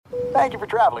Thank you for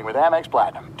traveling with Amex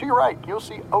Platinum. To your right, you'll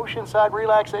see oceanside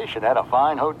relaxation at a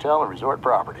fine hotel and resort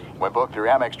property. When booked through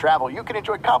Amex Travel, you can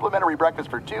enjoy complimentary breakfast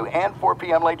for 2 and 4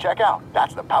 p.m. late checkout.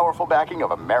 That's the powerful backing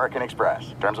of American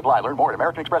Express. Terms apply. Learn more at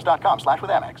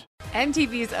americanexpress.com/withAmex.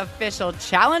 MTV's official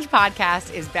Challenge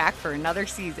podcast is back for another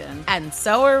season. And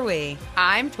so are we.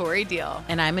 I'm Tori Deal.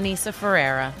 And I'm Anissa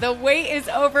Ferreira. The wait is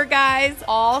over, guys.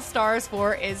 All Stars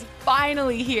 4 is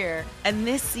finally here. And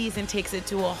this season takes it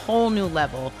to a whole new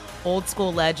level. Old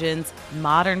school legends,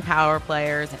 modern power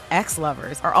players, and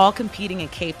ex-lovers are all competing in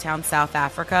Cape Town, South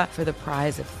Africa for the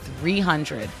prize of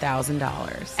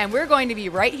 $300,000. And we're going to be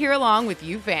right here along with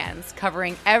you fans,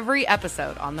 covering every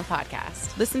episode on the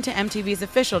podcast. Listen to MTV's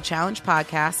official Challenge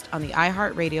podcast on the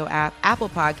iHeartRadio app, Apple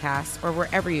Podcasts, or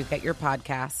wherever you get your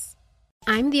podcasts.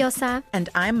 I'm Diosa. And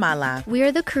I'm Mala. We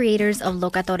are the creators of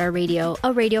Locatora Radio,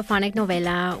 a radiophonic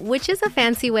novela, which is a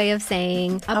fancy way of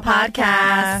saying a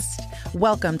podcast.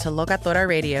 Welcome to Locatora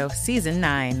Radio, Season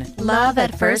 9. Love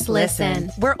at first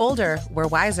listen. We're older, we're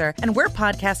wiser, and we're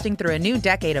podcasting through a new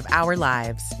decade of our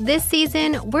lives. This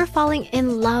season, we're falling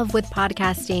in love with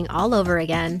podcasting all over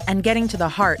again. And getting to the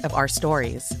heart of our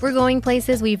stories. We're going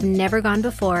places we've never gone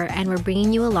before, and we're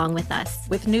bringing you along with us.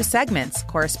 With new segments,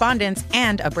 correspondence,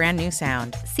 and a brand new sound.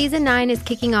 Season 9 is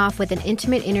kicking off with an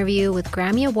intimate interview with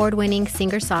Grammy Award-winning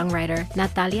singer-songwriter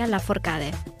Natalia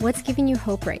Lafourcade. What's giving you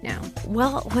hope right now?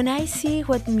 Well, when I see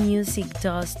what music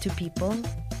does to people,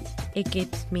 it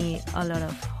gives me a lot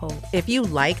of hope. If you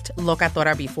liked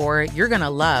Locatora before, you're going to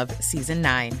love Season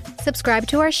 9. Subscribe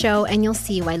to our show and you'll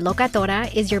see why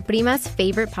Locatora is your prima's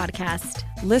favorite podcast.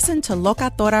 Listen to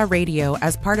Locatora Radio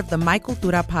as part of the My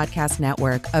Cultura Podcast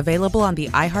Network, available on the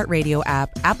iHeartRadio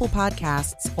app, Apple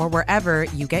Podcasts, or wherever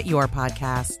you get your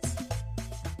podcasts.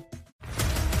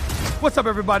 What's up,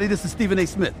 everybody? This is Stephen A.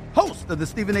 Smith, host of the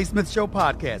Stephen A. Smith Show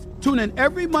podcast. Tune in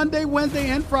every Monday, Wednesday,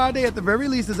 and Friday at the very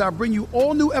least as I bring you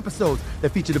all new episodes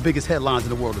that feature the biggest headlines in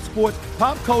the world of sports,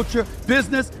 pop culture,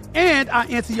 business, and I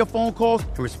answer your phone calls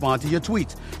and respond to your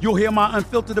tweets. You'll hear my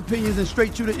unfiltered opinions and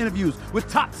straight-shooter interviews with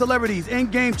top celebrities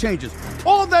and game changers.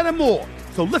 All that and more.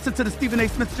 So listen to the Stephen A.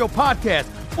 Smith Show podcast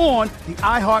on the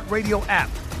iHeartRadio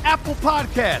app, Apple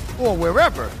Podcasts, or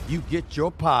wherever you get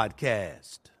your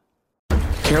podcast.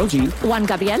 Karol G, Juan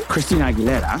Gabriel, Christina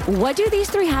Aguilera. What do these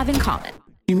three have in common?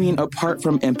 You mean apart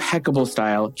from impeccable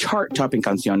style, chart-topping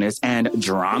canciones, and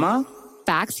drama?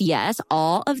 Facts, yes,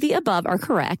 all of the above are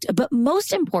correct, but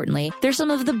most importantly, they're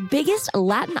some of the biggest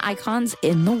Latin icons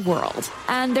in the world.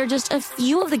 And they're just a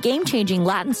few of the game-changing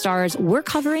Latin stars we're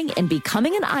covering in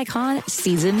Becoming an Icon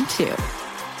Season 2.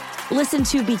 Listen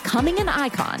to Becoming an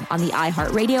Icon on the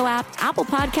iHeartRadio app, Apple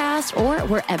Podcasts, or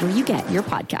wherever you get your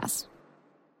podcasts.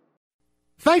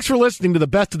 Thanks for listening to the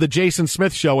Best of the Jason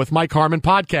Smith Show with Mike Harmon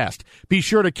podcast. Be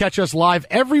sure to catch us live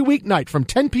every weeknight from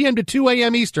 10 p.m. to 2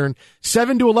 a.m. Eastern,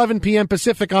 7 to 11 p.m.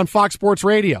 Pacific on Fox Sports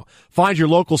Radio. Find your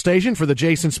local station for the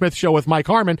Jason Smith Show with Mike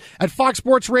Harmon at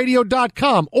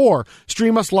foxsportsradio.com or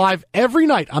stream us live every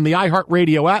night on the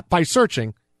iHeartRadio app by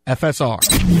searching FSR.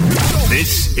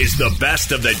 This is the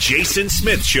Best of the Jason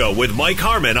Smith Show with Mike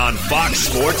Harmon on Fox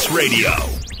Sports Radio.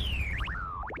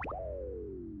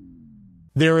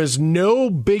 There is no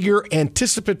bigger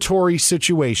anticipatory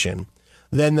situation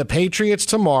than the Patriots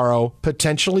tomorrow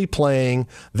potentially playing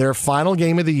their final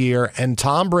game of the year and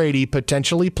Tom Brady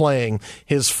potentially playing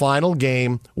his final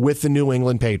game with the New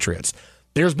England Patriots.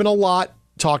 There's been a lot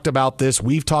talked about this.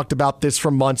 We've talked about this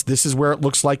for months. This is where it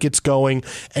looks like it's going.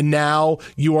 And now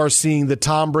you are seeing the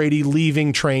Tom Brady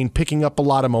leaving train picking up a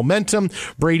lot of momentum.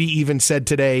 Brady even said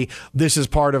today, this is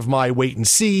part of my wait and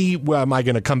see. Well, am I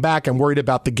going to come back? I'm worried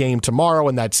about the game tomorrow,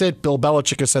 and that's it. Bill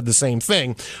Belichick has said the same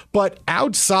thing. But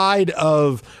outside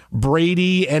of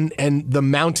Brady and the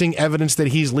mounting evidence that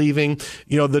he's leaving,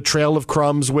 you know, the trail of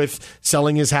crumbs with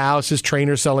selling his house, his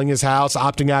trainer selling his house,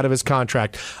 opting out of his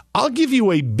contract, I'll give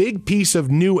you a big piece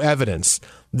of new evidence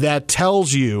that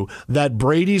tells you that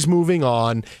Brady's moving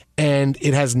on and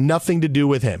it has nothing to do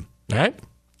with him. All right?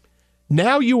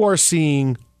 Now you are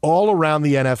seeing all around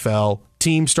the NFL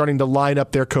teams starting to line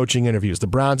up their coaching interviews. The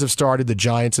Browns have started. The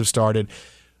Giants have started.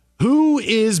 Who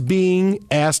is being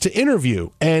asked to interview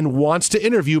and wants to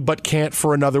interview but can't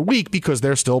for another week because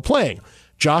they're still playing?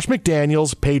 Josh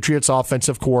McDaniels, Patriots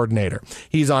offensive coordinator.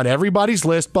 He's on everybody's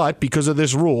list, but because of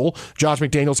this rule, Josh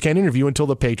McDaniels can't interview until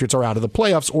the Patriots are out of the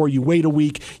playoffs, or you wait a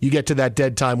week, you get to that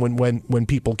dead time when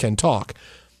people can talk.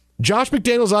 Josh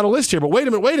McDaniels on a list here, but wait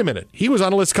a minute. He was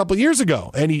on a list a couple years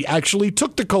ago, and he actually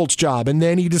took the Colts job, and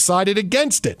then he decided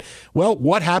against it. Well,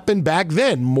 what happened back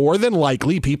then? More than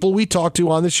likely, people we talked to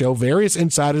on the show, various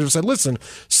insiders have said, listen,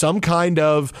 some kind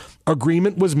of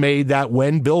agreement was made that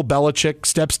when Bill Belichick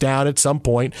steps down at some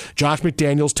point, Josh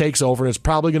McDaniels takes over, and it's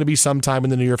probably going to be sometime in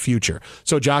the near future.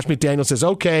 So Josh McDaniels says,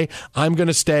 okay, I'm going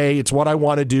to stay. It's what I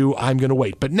want to do. I'm going to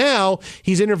wait. But now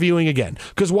he's interviewing again.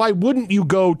 Because why wouldn't you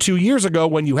go 2 years ago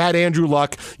when you had Andrew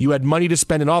Luck, you had money to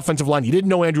spend an offensive line, you didn't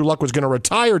know Andrew Luck was going to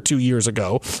retire 2 years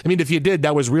ago. I mean, if you did,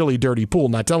 that was really dirty pool,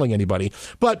 not telling anybody.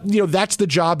 But, that's the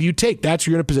job you take. That's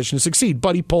where you're in a position to succeed.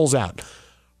 But he pulls out.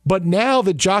 But now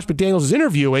that Josh McDaniels is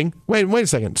interviewing, wait a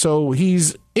second. So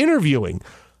he's interviewing.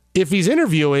 If he's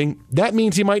interviewing, that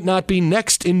means he might not be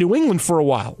next in New England for a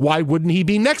while. Why wouldn't he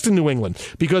be next in New England?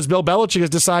 Because Bill Belichick has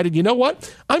decided, you know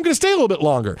what? I'm going to stay a little bit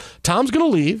longer. Tom's going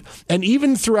to leave. And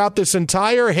even throughout this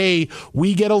entire, hey,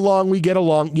 we get along,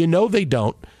 they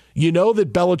don't. You know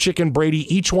that Belichick and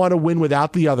Brady each want to win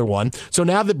without the other one. So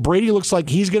now that Brady looks like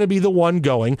he's going to be the one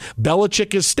going,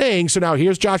 Belichick is staying. So now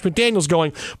here's Josh McDaniels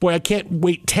going, boy, I can't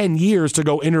wait 10 years to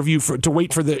go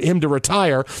wait for him to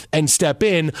retire and step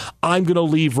in. I'm going to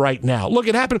leave right now. Look,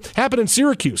 it happened in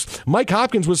Syracuse. Mike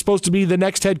Hopkins was supposed to be the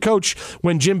next head coach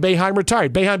when Jim Boeheim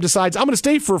retired. Boeheim decides, I'm going to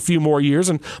stay for a few more years.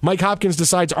 And Mike Hopkins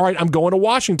decides, all right, I'm going to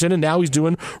Washington. And now he's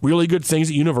doing really good things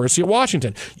at University of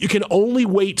Washington. You can only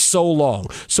wait so long.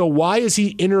 So why is he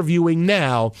interviewing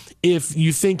now if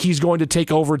you think he's going to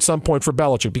take over at some point for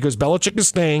Belichick? Because Belichick is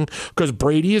staying, because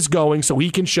Brady is going, so he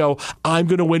can show, I'm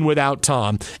going to win without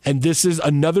Tom. And this is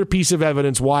another piece of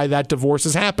evidence why that divorce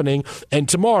is happening, and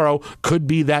tomorrow could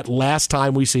be that last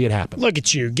time we see it happen. Look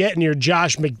at you, getting your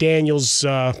Josh McDaniels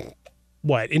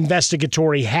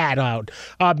investigatory hat out.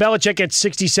 Belichick at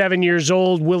 67 years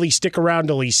old. Will he stick around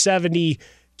till he's 70?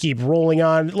 Keep rolling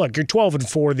on. Look, you're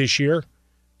 12-4 this year.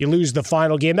 You lose the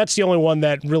final game. That's the only one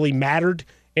that really mattered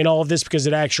in all of this because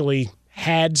it actually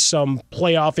had some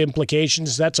playoff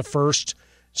implications. That's a first,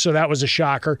 so that was a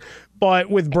shocker. But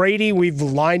with Brady, we've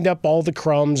lined up all the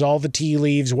crumbs, all the tea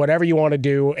leaves, whatever you want to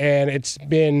do, and it's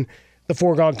been the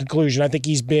foregone conclusion. I think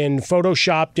he's been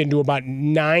photoshopped into about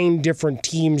 9 different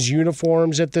teams'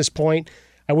 uniforms at this point.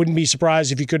 I wouldn't be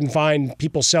surprised if you couldn't find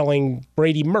people selling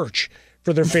Brady merch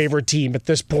for their favorite team at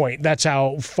this point. That's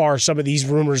how far some of these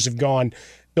rumors have gone.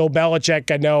 Bill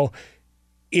Belichick, I know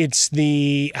it's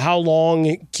how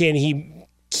long can he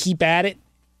keep at it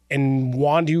and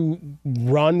want to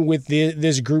run with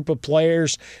this group of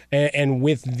players and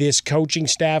with this coaching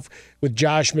staff, with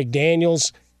Josh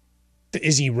McDaniels.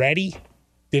 Is he ready?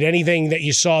 Did anything that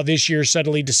you saw this year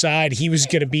suddenly decide he was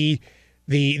going to be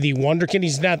the wonderkind?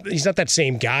 He's not that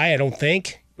same guy, I don't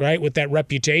think. Right, with that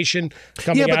reputation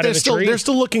coming out of the tree. They're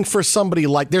still looking for somebody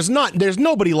like there's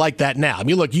nobody like that now. I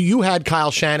mean, look, you had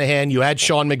Kyle Shanahan, you had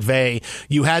Sean McVay,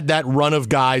 you had that run of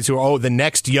guys who are the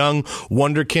next young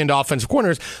wonderkind offensive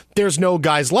corners. There's no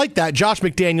guys like that. Josh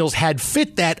McDaniels had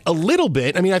fit that a little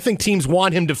bit. I mean, I think teams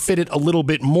want him to fit it a little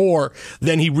bit more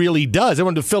than he really does. They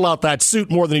want him to fill out that suit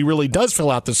more than he really does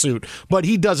fill out the suit, but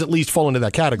he does at least fall into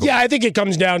that category. Yeah, I think it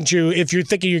comes down to if you're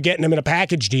thinking you're getting him in a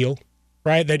package deal,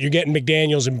 right, that you're getting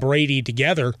McDaniels and Brady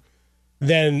together,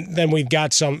 then we've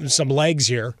got some legs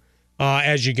here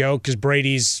as you go, because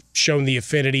Brady's shown the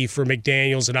affinity for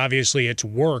McDaniels, and obviously it's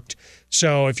worked.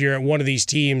 So if you're at one of these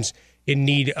teams in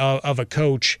need of a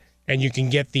coach and you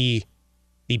can get the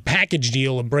package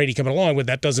deal of Brady coming along with,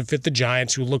 that doesn't fit the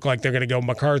Giants, who look like they're going to go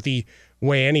McCarthy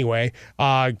way anyway.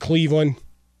 Cleveland,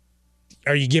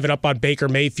 are you giving up on Baker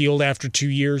Mayfield after 2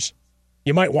 years?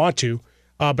 You might want to.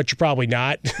 But you're probably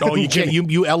not. No, you can't.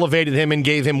 You elevated him and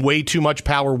gave him way too much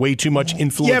power, way too much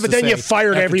influence. Yeah, but then you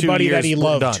fired everybody that he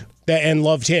loved and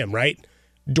loved him, right?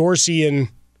 Dorsey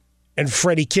and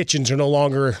Freddie Kitchens are no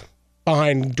longer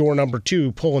behind door number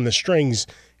 2 pulling the strings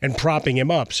and propping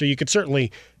him up. So you could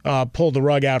certainly pull the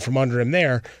rug out from under him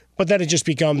there. But then it just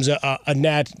becomes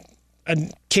a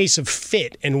case of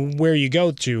fit and where you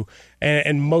go to.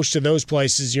 And most of those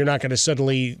places, you're not going to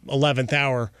suddenly 11th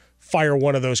hour fire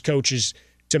one of those coaches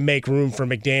to make room for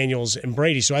McDaniels and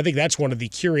Brady. So I think that's one of the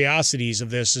curiosities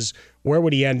of this is where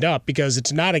would he end up? Because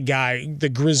it's not a guy, the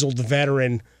grizzled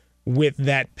veteran with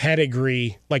that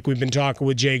pedigree like we've been talking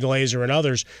with Jay Glazer and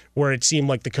others, where it seemed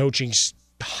like the coaching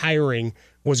hiring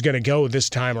was going to go this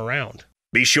time around.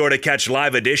 Be sure to catch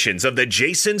live editions of The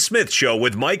Jason Smith Show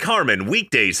with Mike Harmon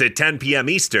weekdays at 10 p.m.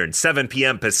 Eastern, 7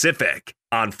 p.m. Pacific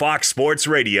on Fox Sports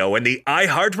Radio and the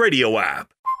iHeartRadio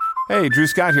app. Hey, Drew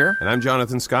Scott here, and I'm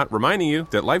Jonathan Scott, reminding you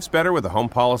that life's better with a home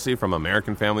policy from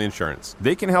American Family Insurance.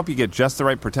 They can help you get just the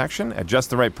right protection at just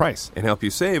the right price and help you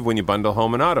save when you bundle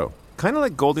home and auto. Kind of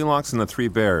like Goldilocks and the Three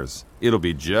Bears. It'll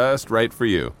be just right for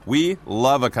you. We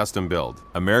love a custom build.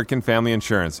 American Family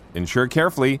Insurance. Insure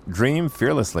carefully, dream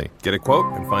fearlessly. Get a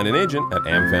quote and find an agent at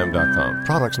amfam.com.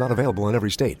 Products not available in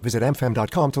every state. Visit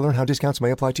amfam.com to learn how discounts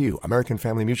may apply to you. American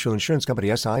Family Mutual Insurance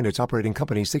Company SI and its operating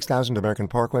company 6000 American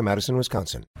Parkway, Madison,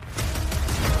 Wisconsin.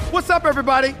 What's up,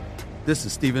 everybody? This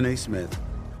is Stephen A. Smith.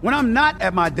 When I'm not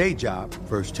at my day job,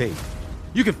 First Take,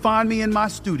 you can find me in my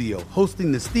studio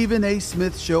hosting the Stephen A.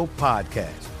 Smith Show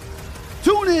podcast.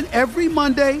 Tune in every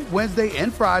Monday, Wednesday,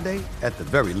 and Friday, at the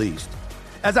very least,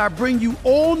 as I bring you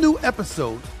all new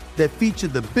episodes that feature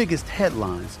the biggest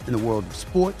headlines in the world of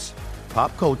sports,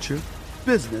 pop culture,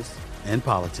 business, and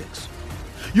politics.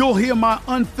 You'll hear my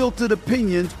unfiltered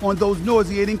opinions on those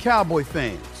nauseating Cowboy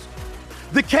fans,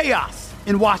 the chaos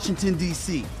in Washington,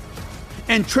 D.C.,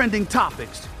 and trending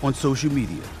topics on social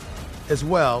media, as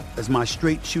well as my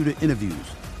straight shooter interviews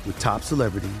with top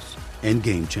celebrities and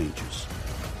game changers.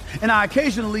 And I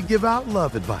occasionally give out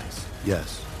love advice.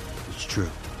 Yes, it's true.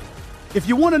 If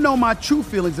you want to know my true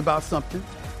feelings about something,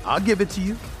 I'll give it to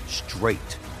you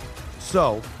straight.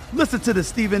 So listen to the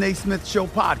Stephen A. Smith Show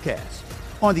podcast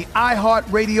on the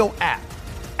iHeartRadio app,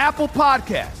 Apple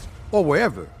Podcasts, or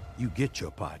wherever you get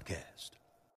your podcast.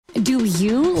 Do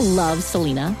you love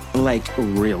Selena? Like,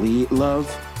 really love?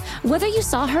 Whether you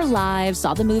saw her live,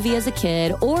 saw the movie as a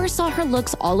kid, or saw her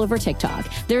looks all over TikTok,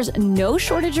 there's no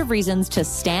shortage of reasons to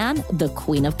stan the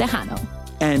Queen of Tejano.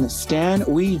 And Stan,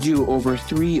 we do over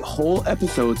 3 whole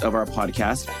episodes of our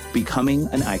podcast, Becoming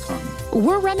an Icon.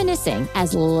 We're reminiscing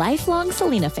as lifelong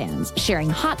Selena fans, sharing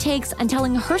hot takes and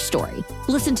telling her story.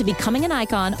 Listen to Becoming an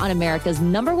Icon on America's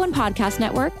 #1 podcast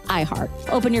network, iHeart.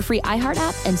 Open your free iHeart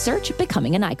app and search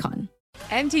Becoming an Icon.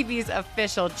 MTV's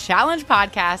official Challenge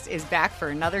podcast is back for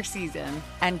another season.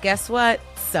 And guess what?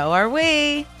 So are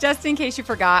we. Just in case you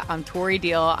forgot, I'm Tori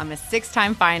Deal. I'm a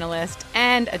 6-time finalist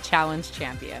and a challenge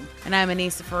champion. And I'm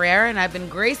Anissa Ferreira, and I've been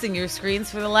gracing your screens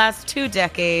for the last 2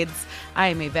 decades. I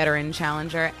am a veteran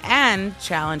challenger and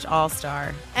challenge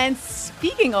all-star. And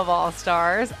speaking of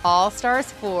all-stars,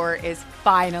 All-Stars 4 is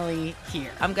finally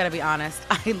here. I'm going to be honest.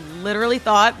 I literally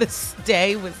thought this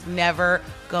day was never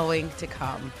going to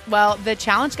come. Well, the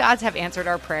challenge gods have answered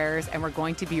our prayers, and we're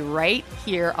going to be right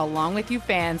here along with you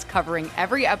fans covering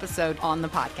every episode on the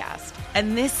podcast.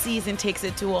 And this season takes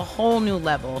it to a whole new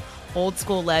level. Old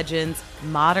school legends,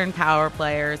 modern power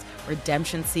players,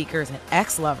 redemption seekers, and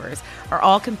ex-lovers are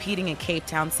all competing in Cape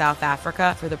Town, South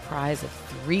Africa for the prize of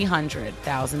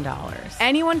 $300,000.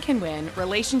 Anyone can win,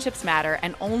 relationships matter,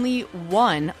 and only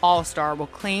one All-Star will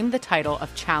claim the title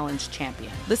of Challenge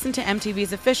Champion. Listen to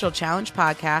MTV's official Challenge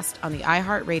podcast on the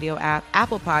iHeartRadio app,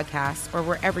 Apple Podcasts, or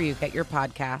wherever you get your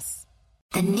podcasts.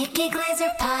 The Nikki Glaser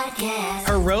Podcast.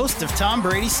 Her roast of Tom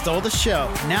Brady stole the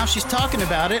show. Now she's talking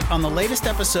about it on the latest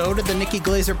episode of the Nikki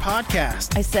Glaser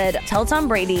Podcast. I said, tell Tom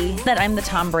Brady that I'm the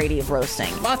Tom Brady of roasting.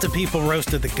 Lots of people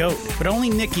roasted the GOAT, but only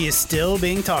Nikki is still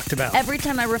being talked about. Every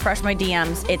time I refresh my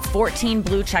DMs, it's 14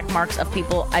 blue check marks of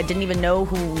people I didn't even know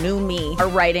who knew me are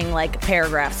writing like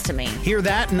paragraphs to me. Hear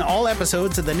that in all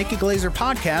episodes of the Nikki Glaser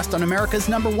Podcast on America's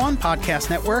 #1 podcast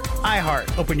network,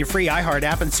 iHeart. Open your free iHeart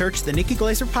app and search the Nikki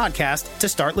Glaser Podcast to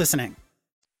start listening.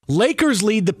 Lakers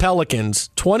lead the Pelicans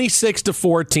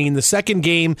 26-14. The second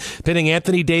game pitting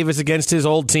Anthony Davis against his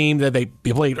old team that they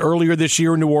played earlier this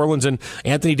year in New Orleans, and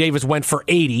Anthony Davis went for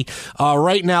 80.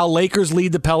 Right now, Lakers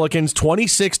lead the Pelicans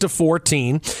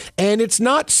 26-14. And it's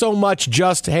not so much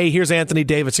just, hey, here's Anthony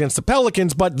Davis against the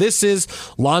Pelicans, but this is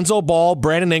Lonzo Ball,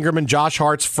 Brandon Ingram, and Josh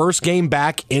Hart's first game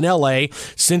back in L.A.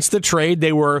 since the trade.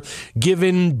 They were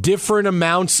given different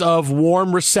amounts of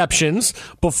warm receptions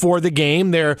before the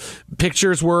game. Their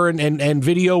pictures were and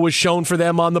video was shown for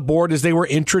them on the board as they were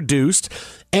introduced.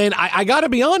 And I got to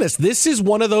be honest, this is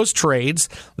one of those trades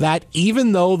that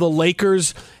even though the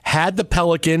Lakers had the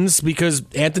Pelicans because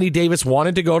Anthony Davis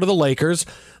wanted to go to the Lakers,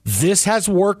 this has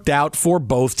worked out for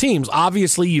both teams.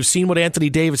 Obviously, you've seen what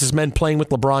Anthony Davis has meant playing with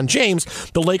LeBron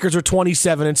James. The Lakers are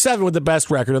 27-7 with the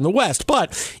best record in the West.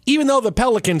 But even though the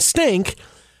Pelicans stink,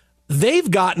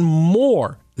 they've gotten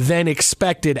more than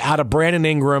expected out of Brandon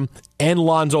Ingram and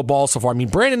Lonzo Ball so far. I mean,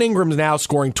 Brandon Ingram's now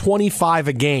scoring 25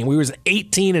 a game. He was an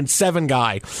 18-7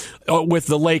 guy with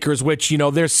the Lakers, which, you know,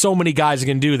 there's so many guys that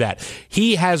can do that.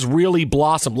 He has really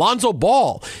blossomed. Lonzo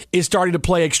Ball is starting to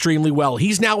play extremely well.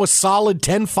 He's now a solid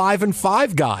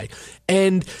 10-5-5 guy.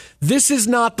 And this is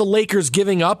not the Lakers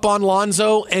giving up on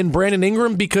Lonzo and Brandon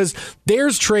Ingram, because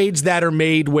there's trades that are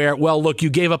made where, well, look, you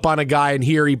gave up on a guy and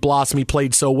here he blossomed. He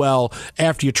played so well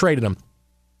after you traded him.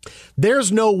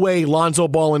 there's no way Lonzo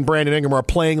Ball and Brandon Ingram are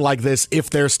playing like this if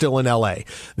they're still in LA.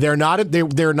 They're not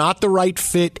the right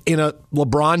fit in a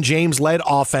LeBron James-led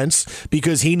offense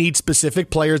because he needs specific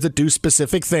players that do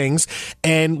specific things,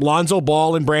 and Lonzo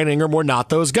Ball and Brandon Ingram were not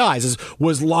those guys.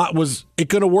 Was it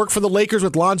going to work for the Lakers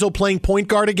with Lonzo playing point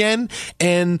guard again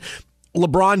and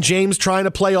LeBron James trying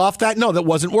to play off that? No, that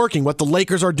wasn't working. What the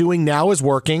Lakers are doing now is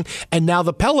working, and now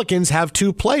the Pelicans have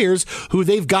two players who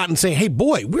they've gotten saying, hey,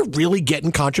 boy, we're really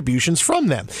getting contributions from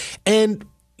them. And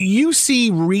you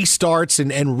see restarts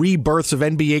and rebirths of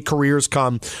NBA careers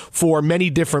come for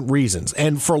many different reasons.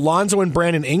 And for Lonzo and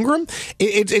Brandon Ingram,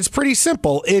 it's pretty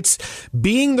simple. It's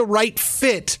being the right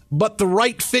fit, but the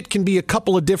right fit can be a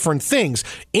couple of different things.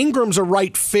 Ingram's a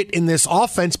right fit in this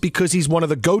offense because he's one of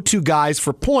the go-to guys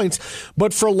for points.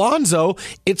 But for Lonzo,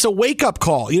 it's a wake-up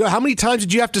call. You know, how many times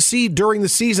did you have to see during the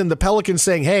season the Pelicans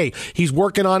saying, hey, he's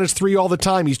working on his three all the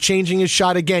time. He's changing his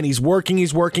shot again. He's working.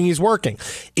 Is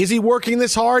he working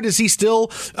this hard? Is he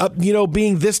still,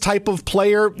 being this type of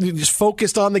player, just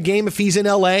focused on the game if he's in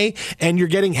L.A. and you're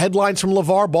getting headlines from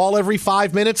LeVar Ball every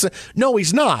 5 minutes? No,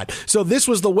 he's not. So this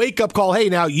was the wake-up call. Hey,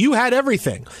 now you had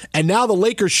everything, and now the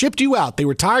Lakers shipped you out. They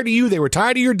were tired of you. They were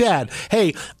tired of your dad.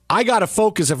 Hey, I got to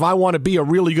focus if I want to be a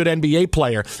really good NBA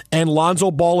player, and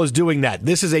Lonzo Ball is doing that.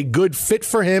 This is a good fit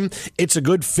for him. It's a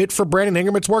good fit for Brandon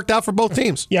Ingram. It's worked out for both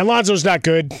teams. Yeah, Lonzo's not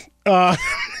good.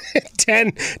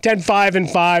 10, 5 and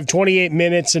 5, 28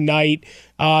 minutes a night,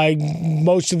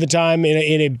 most of the time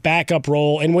in a backup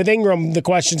role. And with Ingram, the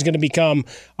question's going to become,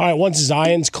 all right, once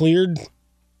Zion's cleared,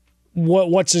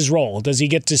 what's his role? Does he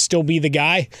get to still be the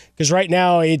guy? Because right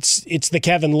now it's the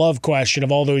Kevin Love question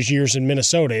of all those years in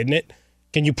Minnesota, isn't it?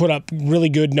 Can you put up really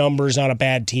good numbers on a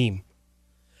bad team?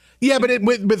 Yeah, but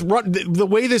with the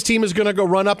way this team is going to go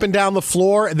run up and down the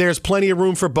floor, there's plenty of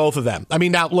room for both of them. I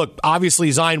mean, now, look, obviously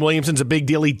Zion Williamson's a big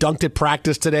deal. He dunked at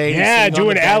practice today. Yeah,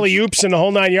 doing alley-oops in the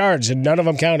whole 9 yards, and none of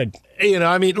them counted. You know,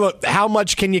 I mean, look, how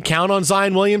much can you count on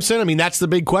Zion Williamson? I mean, that's the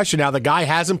big question now. The guy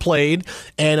hasn't played,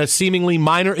 and a seemingly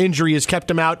minor injury has kept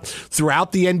him out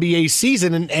throughout the NBA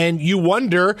season. And you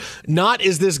wonder, not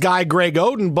is this guy Greg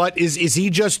Oden, but is he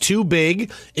just too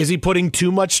big? Is he putting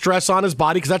too much stress on his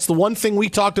body? Because that's the one thing we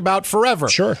talked about forever.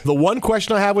 Sure. The one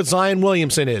question I have with Zion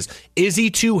Williamson is he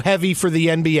too heavy for the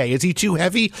NBA? Is he too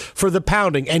heavy for the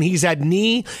pounding? And he's had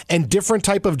knee and different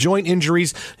type of joint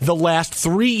injuries the last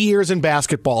 3 years in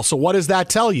basketball. So what does that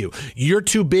tell you? You're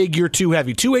too big, you're too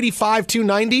heavy. 285,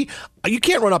 290? You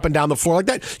can't run up and down the floor like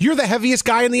that. You're the heaviest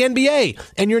guy in the NBA,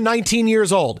 and you're 19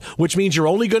 years old, which means you're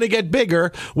only going to get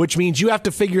bigger, which means you have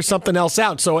to figure something else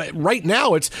out. So right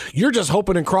now, you're just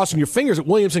hoping and crossing your fingers that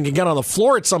Williamson can get on the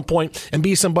floor at some point and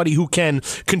be somebody who can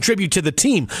contribute to the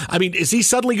team. I mean, is he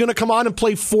suddenly going to come on and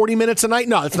play 40 minutes a night?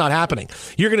 No, it's not happening.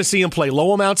 You're going to see him play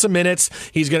low amounts of minutes.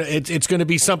 It's going to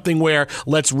be something where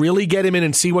let's really get him in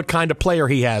and see what kind of player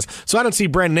he has. So I don't see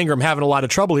Brandon Ingram having a lot of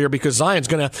trouble here because Zion's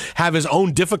going to have his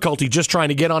own difficulty just trying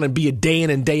to get on and be a day in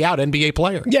and day out NBA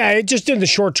player. Yeah, it just in the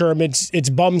short term, it's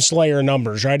bum slayer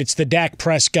numbers, right? It's the Dak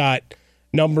Prescott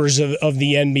numbers of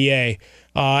the NBA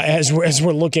as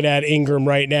we're looking at Ingram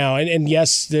right now. And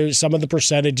yes, there's some of the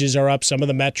percentages are up, some of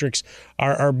the metrics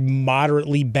are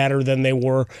moderately better than they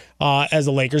were as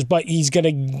the Lakers, but he's going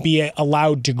to be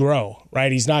allowed to grow,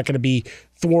 right? He's not going to be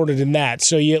thwarted in that.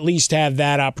 So you at least have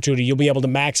that opportunity. You'll be able to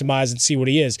maximize and see what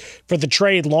he is. For the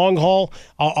trade long haul,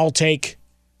 I'll take,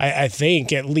 I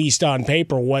think, at least on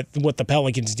paper, what the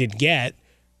Pelicans did get,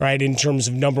 right, in terms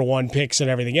of number one picks and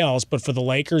everything else. But for the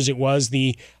Lakers, it was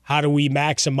the how do we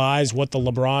maximize what the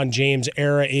LeBron James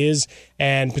era is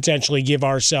and potentially give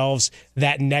ourselves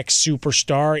that next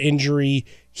superstar, injury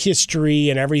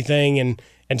history and everything,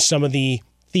 and some of the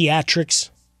theatrics,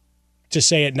 to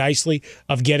say it nicely,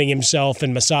 of getting himself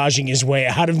and massaging his way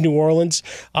out of New Orleans,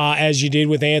 as you did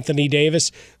with Anthony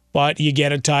Davis. But you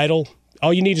get a title.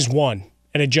 All you need is one,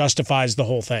 and it justifies the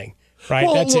whole thing. Right,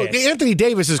 well, that's look, it. Anthony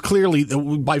Davis is clearly,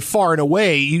 by far and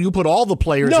away, you put all the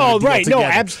players. No, in a right, deal no,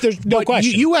 together. there's no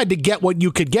question. You had to get what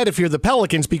you could get if you're the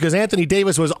Pelicans because Anthony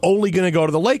Davis was only going to go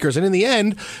to the Lakers, and in the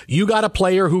end, you got a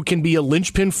player who can be a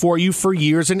linchpin for you for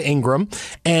years in Ingram,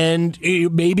 and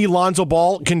maybe Lonzo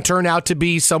Ball can turn out to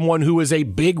be someone who is a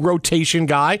big rotation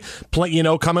guy,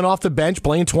 coming off the bench,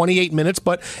 playing 28 minutes.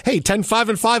 But hey, 10, 5,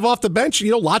 and 5 off the bench,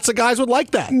 lots of guys would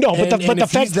like that. No, but the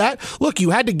fact that look,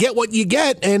 you had to get what you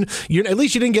get, and at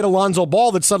least you didn't get a Lonzo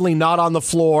Ball that's suddenly not on the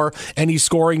floor and he's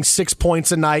scoring 6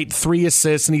 points a night, 3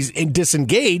 assists, and he's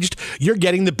disengaged. You're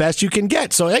getting the best you can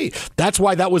get. So, hey, that's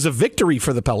why that was a victory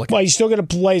for the Pelicans. Well, you're still going to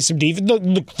play some defense.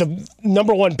 The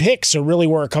number one picks are really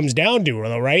where it comes down to,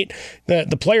 though, right?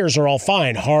 The players are all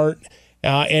fine. Hart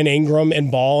and Ingram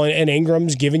and Ball, and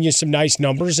Ingram's giving you some nice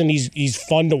numbers, and he's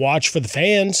fun to watch for the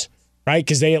fans, right?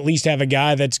 Because they at least have a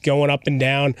guy that's going up and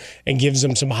down and gives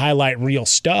them some highlight reel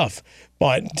stuff.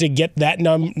 But to get that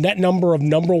number of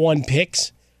number one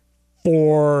picks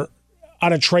on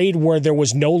a trade where there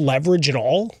was no leverage at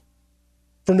all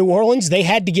for New Orleans, they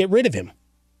had to get rid of him.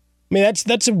 I mean,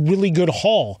 that's a really good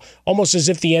haul, almost as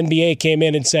if the NBA came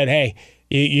in and said, hey,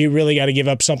 you really got to give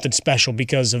up something special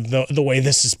because of the way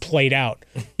this is played out.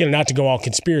 Not to go all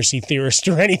conspiracy theorist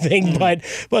or anything,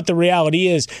 but the reality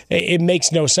is it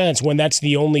makes no sense when that's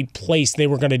the only place they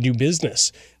were going to do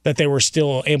business, that they were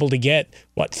still able to get,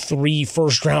 3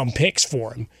 first-round picks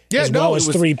for him, well as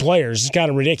 3 players. It's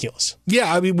kind of ridiculous.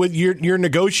 Yeah, I mean, you're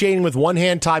negotiating with one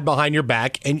hand tied behind your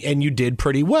back, and you did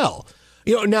pretty well.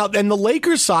 Now, and the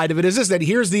Lakers side of it is this, that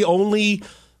here's the only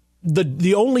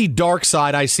dark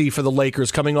side I see for the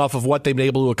Lakers coming off of what they've been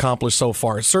able to accomplish so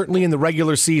far. Certainly in the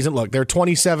regular season, look, they're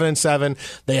 27-7.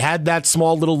 They had that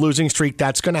small little losing streak.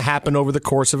 That's going to happen over the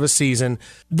course of a season.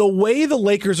 The way the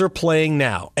Lakers are playing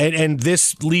now, and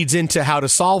this leads into how to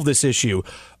solve this issue,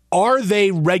 are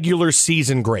they regular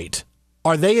season great?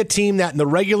 Are they a team that in the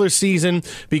regular season,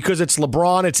 because it's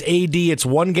LeBron, it's AD, it's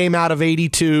one game out of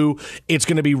 82, it's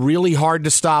going to be really hard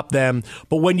to stop them?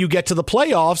 But when you get to the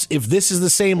playoffs, if this is the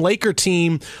same Laker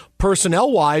team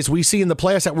personnel-wise we see in the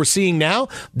playoffs that we're seeing now,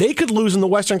 they could lose in the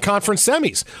Western Conference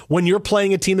semis. When you're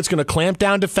playing a team that's going to clamp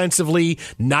down defensively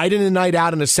night in and night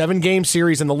out in a 7-game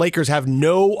series, and the Lakers have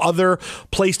no other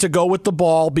place to go with the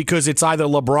ball because it's either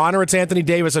LeBron or it's Anthony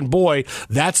Davis, and boy,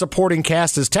 that supporting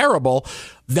cast is terrible.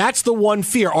 That's the one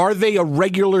fear. Are they a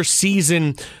regular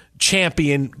season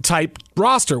champion type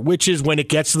roster, which is when it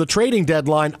gets to the trading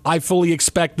deadline, I fully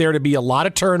expect there to be a lot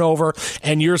of turnover,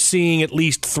 and you're seeing at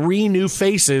least 3 new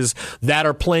faces that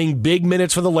are playing big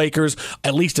minutes for the Lakers,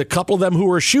 at least a couple of them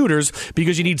who are shooters,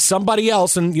 because you need somebody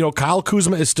else. And, Kyle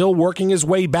Kuzma is still working his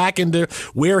way back into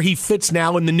where he fits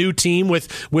now in the new team with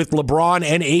LeBron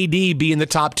and AD being the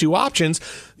top 2 options.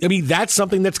 I mean, that's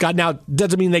something that's got now,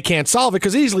 doesn't mean they can't solve it,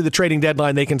 because easily the trading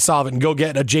deadline they can solve it and go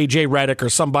get a JJ Redick or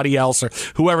somebody else or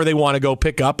whoever they want to go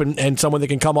pick up, and someone that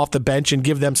can come off the bench and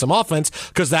give them some offense,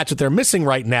 because that's what they're missing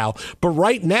right now. But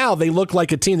right now they look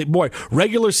like a team that, boy,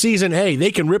 regular season, hey, they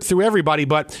can rip through everybody,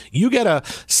 but you get a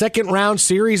second round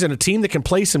series and a team that can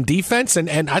play some defense,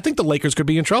 and I think the Lakers could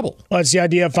be in trouble. Well, it's the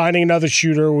idea of finding another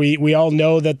shooter. We all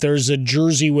know that there's a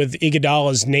jersey with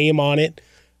Iguodala's name on it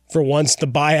for once the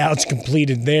buyout's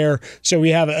completed there. So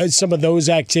we have some of those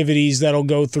activities that'll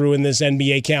go through in this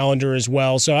NBA calendar as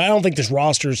well. So I don't think this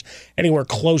roster's anywhere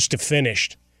close to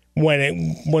finished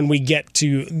when we get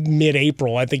to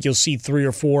mid-April. I think you'll see 3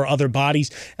 or 4 other bodies.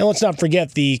 And let's not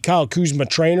forget the Kyle Kuzma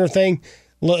trainer thing.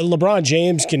 LeBron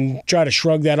James can try to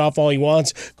shrug that off all he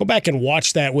wants. Go back and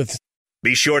watch that with...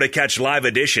 Be sure to catch live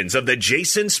editions of The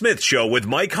Jason Smith Show with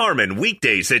Mike Harmon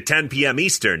weekdays at 10 p.m.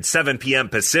 Eastern, 7 p.m.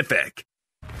 Pacific.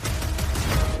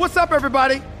 What's up,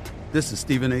 everybody? This is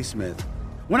Stephen A. Smith.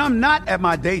 When I'm not at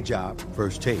my day job,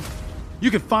 First Take, you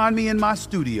can find me in my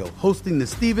studio hosting the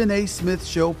Stephen A. Smith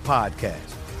Show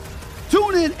podcast.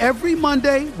 Tune in every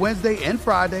Monday, Wednesday, and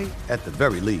Friday, at the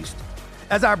very least,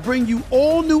 as I bring you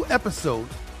all new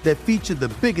episodes that feature the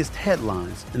biggest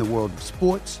headlines in the world of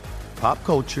sports, pop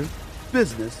culture,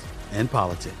 business, and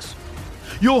politics.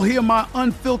 You'll hear my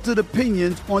unfiltered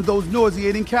opinions on those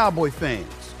nauseating Cowboy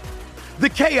fans, the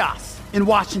chaos in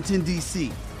Washington,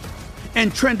 D.C.,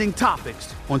 and trending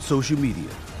topics on social media,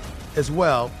 as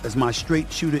well as my straight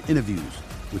shooter interviews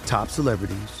with top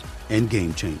celebrities and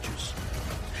game changers.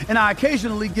 And I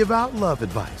occasionally give out love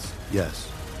advice.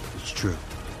 Yes, it's true.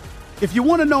 If you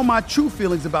want to know my true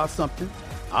feelings about something,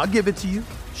 I'll give it to you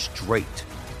straight.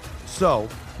 So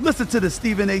listen to the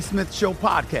Stephen A. Smith Show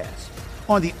podcast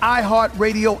on the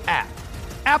iHeartRadio app,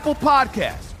 Apple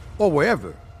Podcasts, or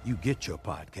wherever you get your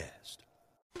podcast.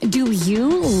 Do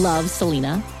you love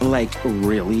Selena? Like,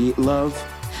 really love?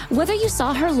 Whether you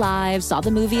saw her live, saw the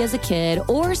movie as a kid,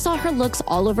 or saw her looks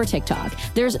all over TikTok,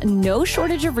 there's no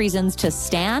shortage of reasons to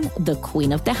stan the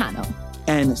Queen of Tejano.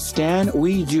 And Stan,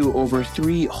 we do over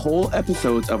 3 whole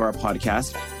episodes of our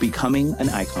podcast, Becoming an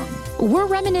Icon. We're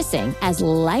reminiscing as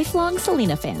lifelong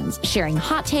Selena fans, sharing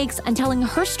hot takes and telling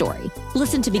her story.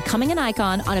 Listen to Becoming an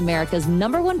Icon on America's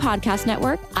 #1 podcast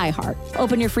network, iHeart.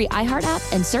 Open your free iHeart app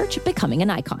and search Becoming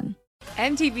an Icon.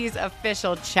 MTV's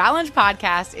official Challenge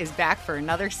podcast is back for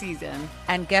another season.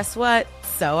 And guess what?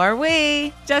 So are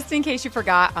we. Just in case you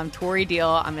forgot, I'm Tori Deal.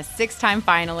 I'm a 6-time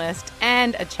finalist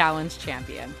and a Challenge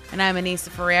champion. And I'm Anissa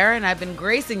Ferreira, and I've been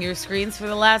gracing your screens for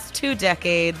the last 2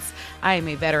 decades. I am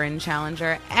a veteran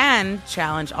challenger and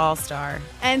Challenge All-Star.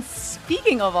 And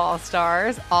speaking of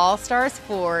All-Stars, All-Stars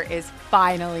 4 is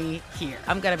finally here.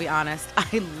 I'm going to be honest.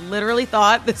 I literally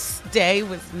thought this day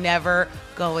was never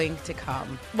going to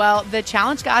come. Well, the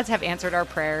challenge gods have answered our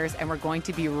prayers, and we're going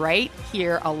to be right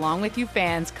here along with you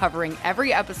fans covering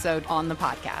every episode on the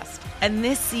podcast. And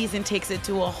this season takes it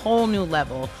to a whole new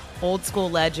level. Old school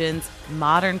legends,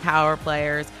 modern power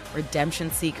players,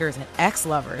 redemption seekers, and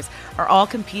ex-lovers are all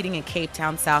competing in Cape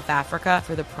Town, South Africa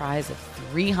for the prize of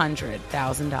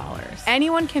 $300,000.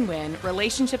 Anyone can win,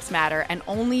 relationships matter, and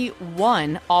only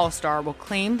one All-Star will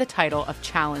claim the title of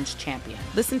Challenge Champion.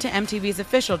 Listen to MTV's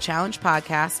official Challenge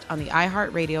podcast on the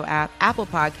iHeartRadio app, Apple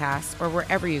Podcasts, or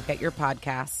wherever you get your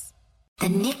podcasts. The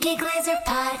Nikki Glaser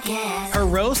Podcast. Her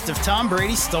roast of Tom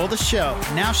Brady stole the show.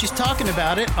 Now she's talking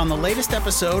about it on the latest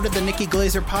episode of the Nikki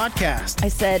Glaser Podcast. I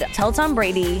said, tell Tom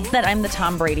Brady that I'm the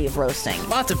Tom Brady of roasting.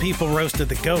 Lots of people roasted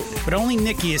the GOAT, but only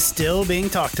Nikki is still being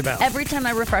talked about. Every time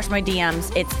I refresh my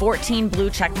DMs, it's 14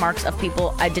 blue check marks of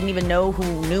people I didn't even know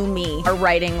who knew me are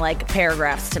writing like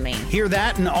paragraphs to me. Hear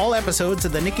that in all episodes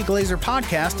of the Nikki Glaser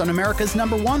Podcast on America's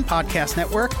 #1 podcast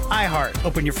network, iHeart.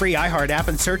 Open your free iHeart app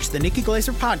and search the Nikki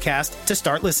Glaser Podcast to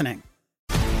start listening.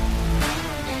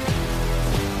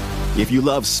 If you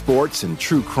love sports and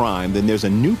true crime, then there's a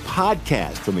new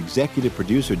podcast from executive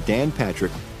producer Dan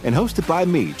Patrick and hosted by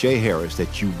me, Jay Harris,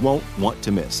 that you won't want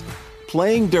to miss.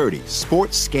 Playing Dirty: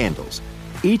 Sports Scandals.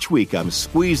 Each week, I'm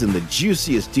squeezing the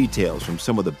juiciest details from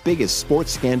some of the biggest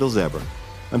sports scandals ever.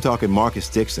 I'm talking Marcus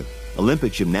Dixon,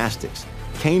 Olympic gymnastics,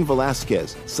 Cain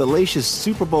Velasquez, salacious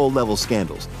Super Bowl-level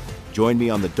scandals. Join me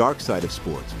on the dark side of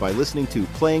sports by listening to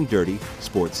Playing Dirty: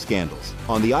 Sports Scandals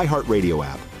on the iHeartRadio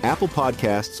app, Apple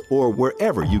Podcasts, or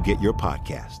wherever you get your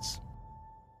podcasts.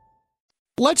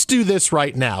 Let's do this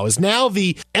right now. Is now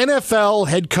the NFL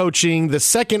head coaching, the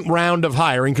second round of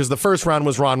hiring, because the first round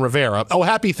was Ron Rivera. Oh,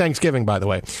 happy Thanksgiving, by the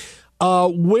way.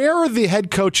 Where are the head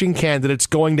coaching candidates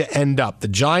going to end up? The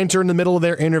Giants are in the middle of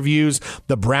their interviews.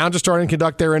 The Browns are starting to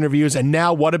conduct their interviews. And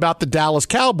now what about the Dallas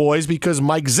Cowboys? Because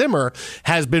Mike Zimmer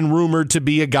has been rumored to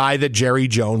be a guy that Jerry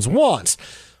Jones wants.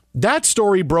 That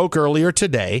story broke earlier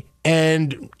today,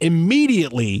 and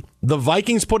immediately the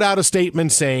Vikings put out a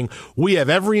statement saying, we have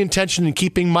every intention in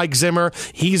keeping Mike Zimmer.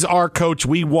 He's our coach.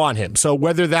 We want him. So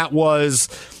whether that was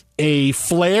a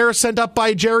flare sent up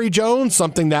by Jerry Jones,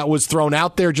 something that was thrown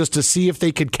out there just to see if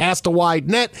they could cast a wide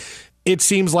net, it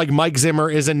seems like Mike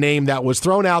Zimmer is a name that was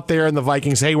thrown out there, and the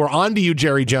Vikings, hey, we're on to you,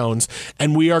 Jerry Jones,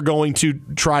 and we are going to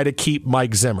try to keep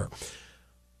Mike Zimmer.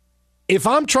 If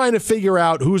I'm trying to figure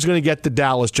out who's going to get the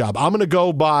Dallas job, I'm going to go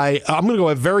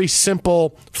a very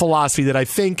simple philosophy that I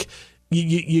think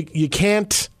you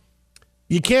can't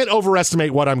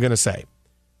overestimate what I'm going to say.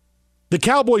 The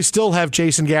Cowboys still have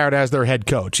Jason Garrett as their head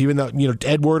coach, even though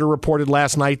Ed Werder reported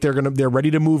last night they're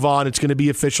ready to move on. It's going to be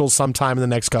official sometime in the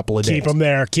next couple of days. Keep him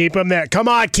there. Keep him there. Come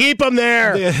on, keep him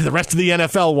there. The rest of the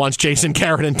NFL wants Jason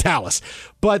Garrett in Dallas.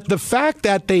 But the fact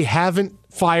that they haven't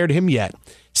fired him yet,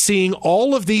 seeing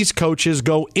all of these coaches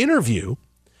go interview,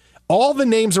 all the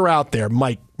names are out there.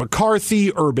 Mike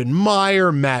McCarthy, Urban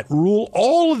Meyer, Matt Rule,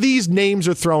 all of these names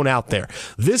are thrown out there.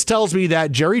 This tells me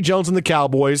that Jerry Jones and the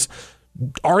Cowboys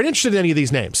aren't interested in any of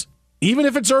these names. Even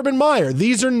if it's Urban Meyer,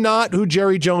 these are not who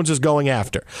Jerry Jones is going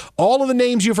after. All of the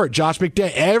names you've heard, Josh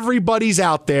McDaniels, everybody's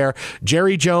out there.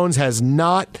 Jerry Jones has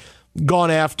not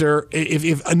gone after.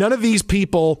 If none of these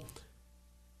people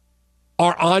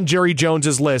are on Jerry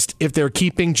Jones's list, if they're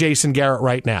keeping Jason Garrett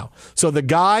right now. So the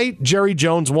guy Jerry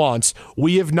Jones wants,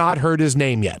 we have not heard his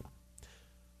name yet.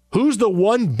 Who's the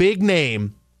one big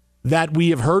name that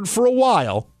we have heard for a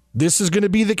while? This is going to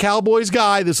be the Cowboys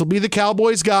guy. This will be the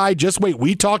Cowboys guy. Just wait.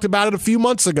 We talked about it a few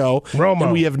months ago. Romo.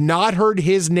 And we have not heard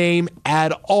his name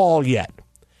at all yet.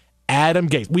 Adam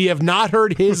Gase. We have not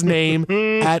heard his name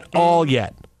at all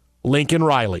yet. Lincoln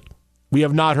Riley. We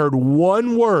have not heard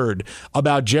one word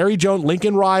about Jerry Jones,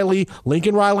 Lincoln Riley,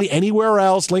 anywhere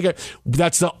else.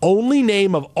 That's the only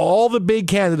name of all the big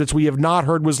candidates we have not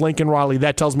heard was Lincoln Riley.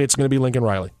 That tells me it's going to be Lincoln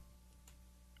Riley.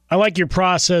 I like your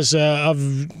process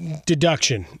of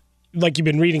deduction. Like you've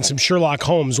been reading some Sherlock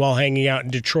Holmes while hanging out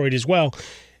in Detroit as well.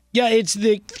 Yeah,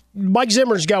 Mike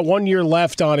Zimmer's got 1 year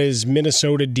left on his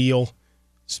Minnesota deal.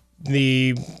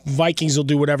 The Vikings will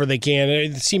do whatever they can.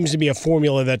 It seems to be a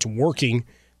formula that's working,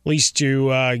 at least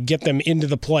to get them into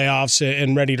the playoffs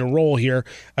and ready to roll here.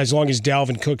 As long as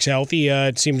Dalvin Cook's healthy,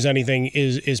 it seems anything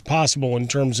is possible in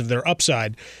terms of their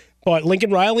upside. But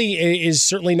Lincoln Riley is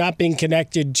certainly not being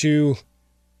connected to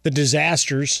the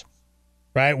disasters,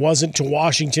 right? Wasn't to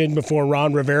Washington before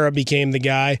Ron Rivera became the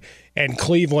guy, and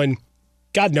Cleveland,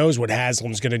 God knows what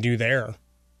Haslam's going to do there,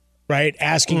 right?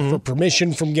 Asking for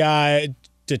permission from guy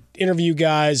to interview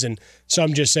guys, and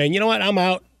some just saying, you know what, I'm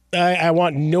out. I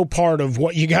want no part of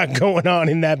what you got going on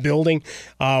in that building.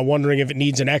 Wondering if it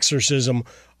needs an exorcism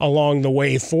along the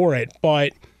way for it.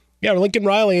 But, yeah, Lincoln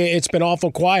Riley, it's been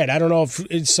awful quiet. I don't know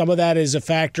if some of that is a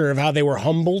factor of how they were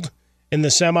humbled in the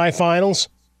semifinals.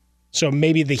 So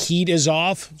maybe the heat is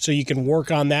off, so you can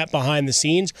work on that behind the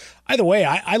scenes. Either way,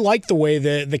 I like the way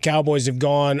the Cowboys have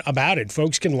gone about it.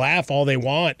 Folks can laugh all they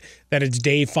want that it's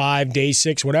day 5, day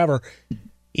 6, whatever.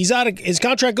 He's out. His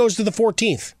contract goes to the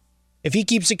 14th. If he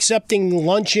keeps accepting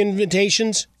lunch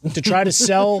invitations to try to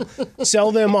sell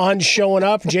them on showing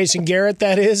up, Jason Garrett,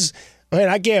 that is, I mean,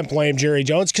 I can't blame Jerry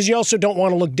Jones because you also don't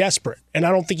want to look desperate. And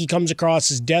I don't think he comes across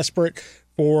as desperate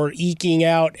for eking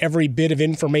out every bit of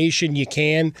information you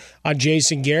can on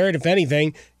Jason Garrett. If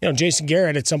anything, Jason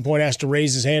Garrett at some point has to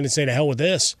raise his hand and say, to hell with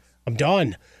this. I'm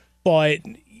done. But,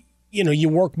 you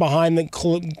work behind the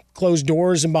closed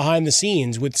doors and behind the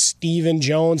scenes with Stephen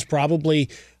Jones probably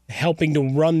helping to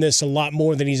run this a lot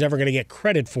more than he's ever going to get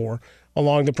credit for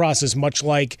along the process, much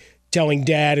like telling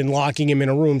Dad and locking him in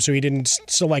a room so he didn't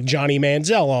select Johnny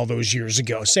Manziel all those years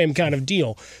ago. Same kind of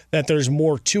deal, that there's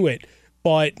more to it.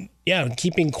 But, yeah,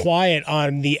 keeping quiet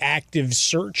on the active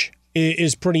search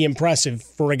is pretty impressive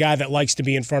for a guy that likes to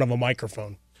be in front of a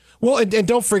microphone. Well, and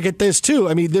don't forget this, too.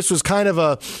 I mean, this was kind of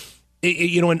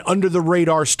an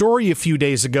under-the-radar story a few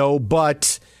days ago,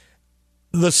 but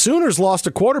the Sooners lost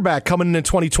a quarterback coming into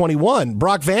 2021.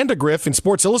 Brock Vandegrift, and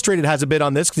Sports Illustrated has a bit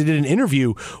on this because they did an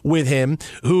interview with him,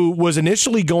 who was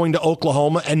initially going to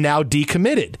Oklahoma and now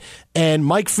decommitted. And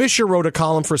Mike Fisher wrote a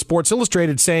column for Sports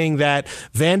Illustrated saying that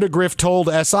Vandegrift told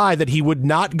SI that he would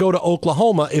not go to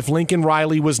Oklahoma if Lincoln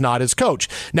Riley was not his coach.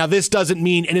 Now, this doesn't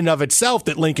mean in and of itself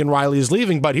that Lincoln Riley is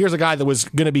leaving, but here's a guy that was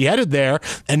going to be headed there,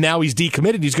 and now he's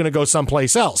decommitted. He's going to go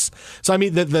someplace else. So, I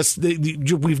mean,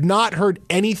 we've not heard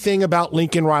anything about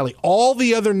Lincoln Riley. All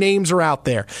the other names are out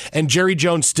there, and Jerry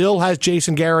Jones still has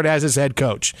Jason Garrett as his head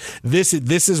coach. This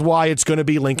is why it's going to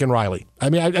be Lincoln Riley.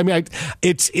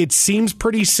 It seems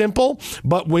pretty simple,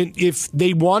 but if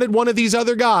they wanted one of these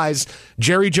other guys,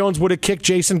 Jerry Jones would have kicked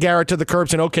Jason Garrett to the curb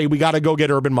and, okay, we got to go get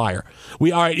Urban Meyer.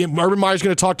 Urban Meyer's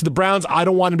going to talk to the Browns. I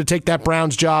don't want him to take that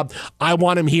Browns job. I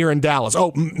want him here in Dallas.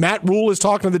 Oh, Matt Rule is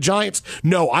talking to the Giants?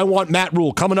 No, I want Matt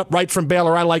Rule. Coming up right from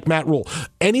Baylor, I like Matt Rule.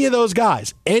 Any of those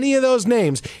guys, any of those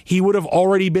names, he would have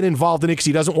already been involved in it because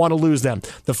he doesn't want to lose them.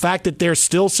 The fact that they're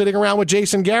still sitting around with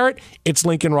Jason Garrett, it's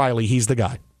Lincoln Riley. He's the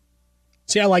guy.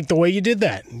 See, I like the way you did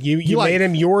that. You made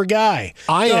him your guy.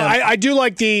 I do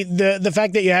like the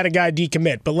fact that you had a guy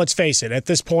decommit, but let's face it, at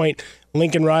this point,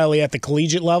 Lincoln Riley at the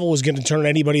collegiate level is going to turn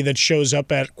anybody that shows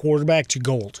up at quarterback to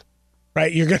gold.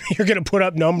 Right? You're going to put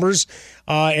up numbers,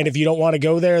 and if you don't want to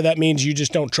go there, that means you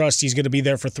just don't trust he's going to be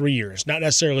there for 3 years. Not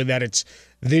necessarily that it's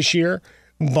this year,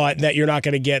 but that you're not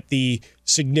going to get the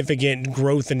significant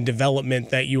growth and development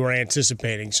that you were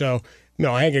anticipating. So,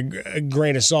 hang a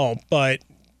grain of salt, but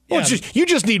well, you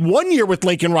just need 1 year with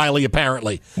Lincoln Riley,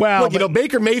 apparently. Well, look,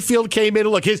 Baker Mayfield came in.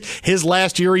 Look, his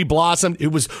last year he blossomed. It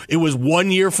was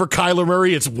 1 year for Kyler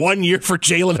Murray. It's 1 year for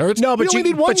Jalen Hurts. No, but you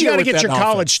got to get your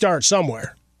college offense. Start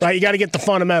somewhere, right? You got to get the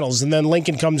fundamentals, and then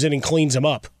Lincoln comes in and cleans them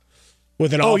up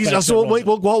with an offense. So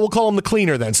we'll call him the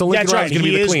cleaner then. So Lincoln Riley's going to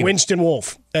be the cleaner. He is Winston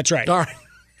Wolfe. That's right. All right.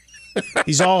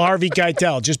 He's all Harvey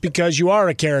Keitel. Just because you are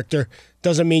a character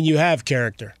doesn't mean you have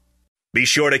character. Be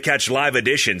sure to catch live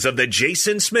editions of The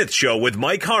Jason Smith Show with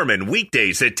Mike Harmon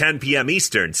weekdays at 10 p.m.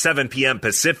 Eastern, 7 p.m.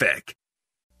 Pacific.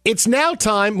 It's now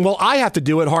time. Well, I have to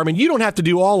do it, Harmon. You don't have to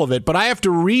do all of it, but I have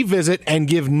to revisit and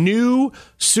give new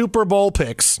Super Bowl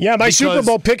picks. Yeah, my Super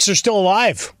Bowl picks are still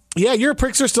alive. Yeah, your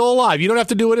picks are still alive. You don't have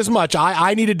to do it as much.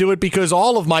 I need to do it because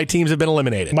all of my teams have been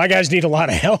eliminated. My guys need a lot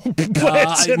of help,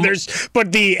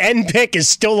 but the end pick is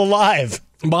still alive.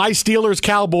 My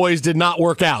Steelers-Cowboys did not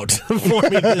work out for me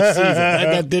this season.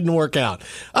 That didn't work out.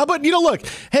 But, look,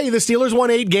 hey, the Steelers won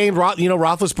 8 games.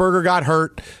 Roethlisberger got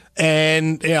hurt.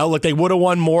 And, look, they would have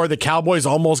won more. The Cowboys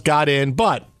almost got in.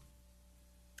 But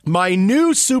my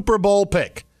new Super Bowl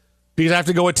pick, because I have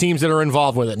to go with teams that are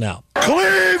involved with it now.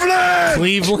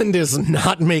 Cleveland is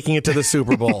not making it to the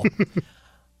Super Bowl.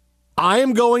 I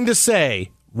am going to say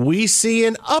we see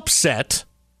an upset.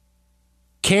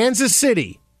 Kansas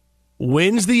City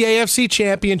wins the AFC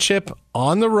Championship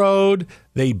on the road.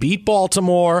 They beat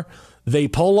Baltimore. They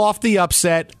pull off the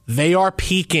upset. They are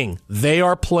peaking. They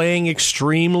are playing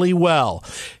extremely well.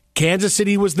 Kansas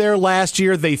City was there last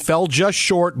year. They fell just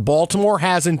short. Baltimore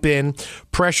hasn't been.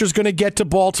 Pressure's going to get to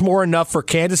Baltimore enough for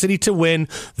Kansas City to win.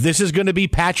 This is going to be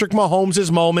Patrick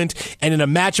Mahomes' moment. And in a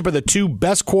matchup of the two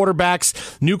best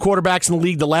quarterbacks, new quarterbacks in the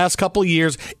league the last couple of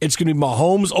years, it's going to be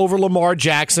Mahomes over Lamar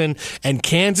Jackson, and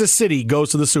Kansas City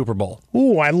goes to the Super Bowl.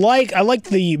 Ooh, I like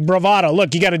the bravado.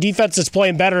 Look, you got a defense that's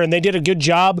playing better, and they did a good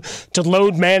job to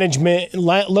load manage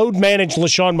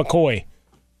LaShawn McCoy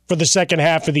for the second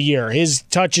half of the year. His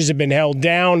touches have been held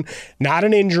down, not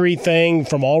an injury thing,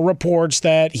 from all reports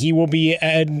that he will be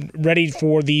ready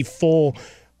for the full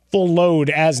load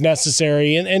as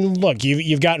necessary. And look,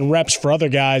 you've gotten reps for other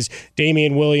guys,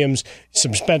 Damian Williams,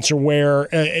 some Spencer Ware,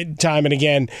 time and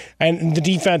again, and the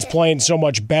defense playing so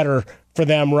much better for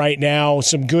them right now.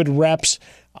 Some good reps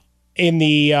in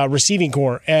the receiving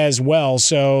corps as well.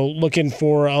 So looking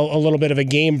for a little bit of a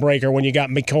game breaker when you got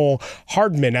Mecole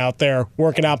Hardman out there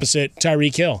working opposite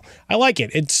Tyreek Hill. I like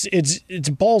it. It's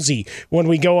ballsy when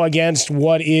we go against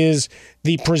what is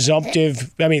the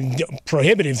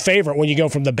prohibitive favorite when you go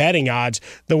from the betting odds,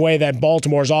 the way that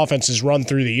Baltimore's offense is run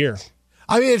through the year.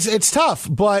 I mean, it's tough,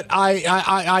 but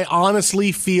I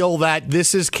honestly feel that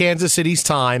this is Kansas City's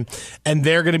time, and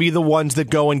they're going to be the ones that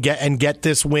go and get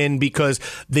this win because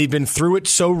they've been through it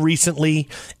so recently,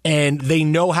 and they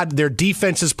know how their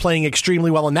defense is playing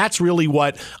extremely well, and that's really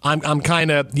what I'm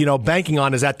kind of banking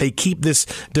on, is that they keep this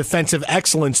defensive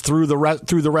excellence through the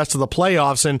rest of the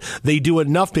playoffs, and they do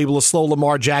enough to be able to slow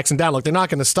Lamar Jackson down. Look, they're not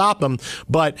going to stop him,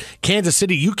 but Kansas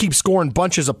City, you keep scoring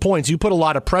bunches of points, you put a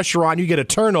lot of pressure on, you get a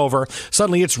turnover.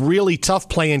 Suddenly it's really tough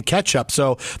playing catch-up,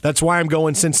 so that's why I'm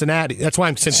going Cincinnati. That's why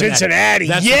I'm Cincinnati.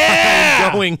 That's why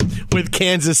I'm going with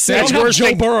Kansas City. That's worse Joe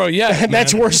than Burrow, yeah.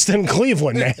 That's worse than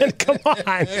Cleveland, man.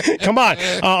 Come on.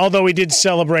 Although we did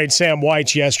celebrate Sam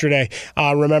White yesterday,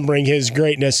 remembering his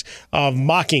greatness of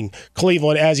mocking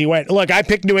Cleveland as he went. Look, I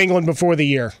picked New England before the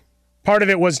year. Part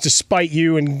of it was to spite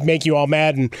you and make you all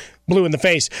mad and blue in the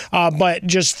face. But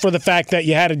just for the fact that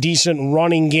you had a decent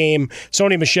running game,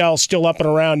 Sony Michel still up and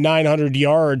around 900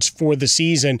 yards for the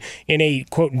season in a,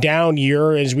 quote, down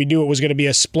year, as we knew it was going to be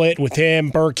a split with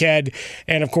him, Burkhead,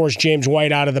 and, of course, James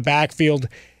White out of the backfield.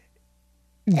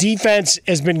 Defense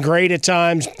has been great at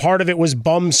times. Part of it was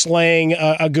bum slaying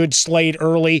a good slate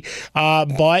early.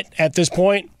 But at this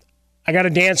point, I got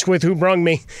to dance with who brung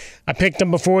me. I picked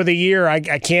them before the year. I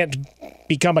can't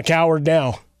become a coward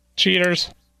now.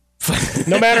 Cheaters.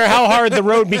 No matter how hard the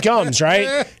road becomes,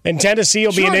 right? And Tennessee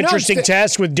will be an interesting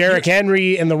test with Derrick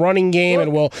Henry in the running game,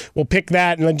 and we'll pick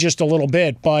that in just a little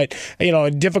bit. But,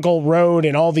 a difficult road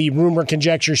and all the rumor,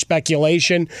 conjecture,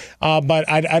 speculation. But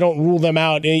I don't rule them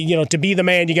out. To be the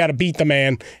man, you got to beat the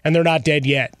man, and they're not dead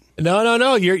yet.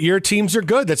 No. Your teams are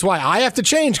good. That's why I have to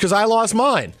change, because I lost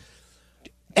mine.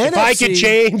 If I could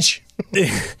change.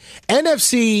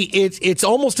 NFC, it's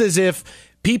almost as if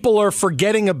people are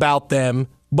forgetting about them,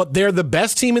 but they're the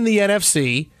best team in the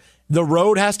NFC. The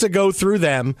road has to go through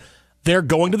them. They're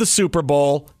going to the Super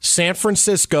Bowl. San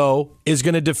Francisco is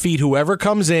going to defeat whoever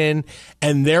comes in,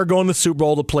 and they're going to the Super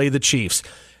Bowl to play the Chiefs.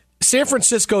 San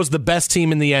Francisco's the best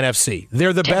team in the NFC.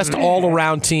 They're the best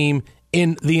all-around team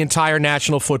in the entire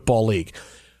National Football League.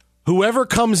 Whoever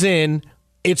comes in,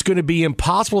 it's going to be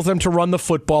impossible for them to run the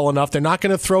football enough. They're not going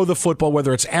to throw the football,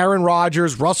 whether it's Aaron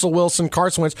Rodgers, Russell Wilson,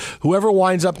 Carson Wentz, whoever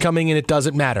winds up coming in, it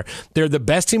doesn't matter. They're the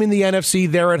best team in the NFC.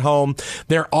 They're at home.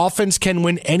 Their offense can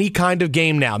win any kind of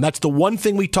game now. And that's the one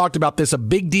thing we talked about this, a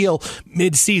big deal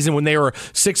mid-season when they were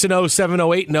 6-0,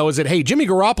 7-0, 8-0, is that, hey, Jimmy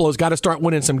Garoppolo's got to start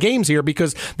winning some games here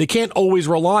because they can't always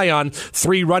rely on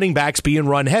three running backs being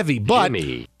run heavy. But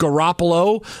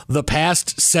Garoppolo, the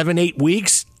past 7-8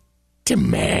 weeks,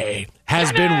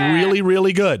 has been really,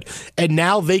 really good. And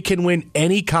now they can win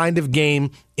any kind of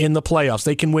game in the playoffs.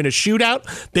 They can win a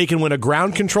shootout. They can win a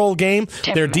ground control game.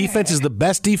 Their defense is the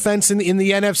best defense in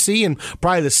the NFC and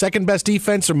probably the second best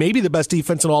defense or maybe the best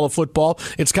defense in all of football.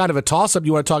 It's kind of a toss-up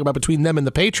you want to talk about between them and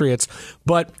the Patriots.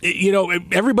 But,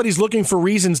 everybody's looking for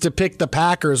reasons to pick the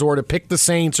Packers or to pick the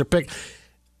Saints or pick...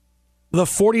 The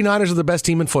 49ers are the best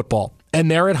team in football, and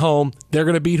they're at home. They're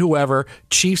going to beat whoever.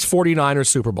 Chiefs, 49ers,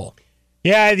 Super Bowl.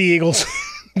 Yeah, the Eagles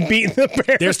beating the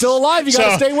Bears. They're still alive. You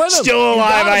got to stay with them. Still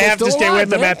alive. I have to stay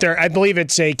with them at their. I believe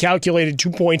it's a calculated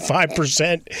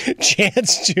 2.5%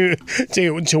 chance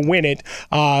to win it.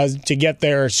 To get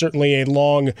there, certainly a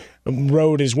long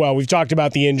road as well. We've talked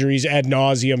about the injuries ad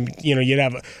nauseum. You'd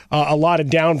have a lot of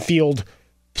downfield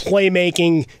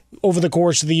playmaking over the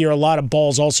course of the year. A lot of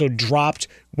balls also dropped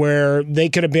where they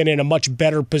could have been in a much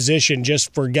better position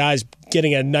just for guys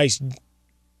getting a nice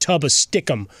tub of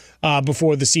stickum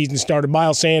before the season started.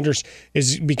 Miles Sanders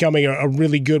is becoming a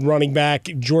really good running back.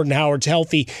 Jordan Howard's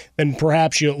healthy, then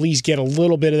perhaps you at least get a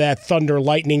little bit of that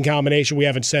thunder-lightning combination. We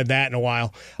haven't said that in a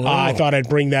while. I thought I'd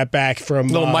bring that back from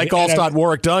little Mike Allstott,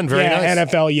 Warwick Dunn. Very nice.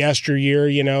 NFL yesteryear,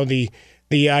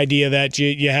 the idea that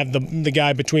you have the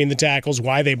guy between the tackles,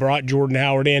 why they brought Jordan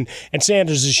Howard in. And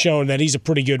Sanders has shown that he's a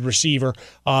pretty good receiver,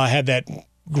 had that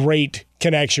great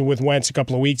connection with Wentz a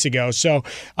couple of weeks ago. So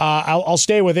I'll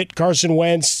stay with it. Carson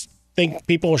Wentz, think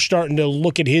people are starting to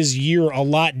look at his year a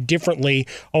lot differently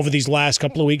over these last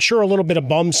couple of weeks. Sure, a little bit of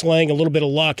bum slang, a little bit of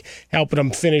luck helping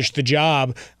him finish the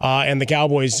job, and the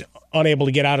Cowboys unable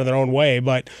to get out of their own way,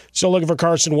 but still looking for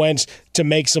Carson Wentz to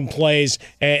make some plays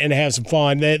and have some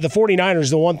fun. The 49ers,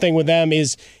 the one thing with them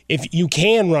is if you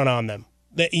can run on them,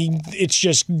 it's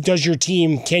just, does your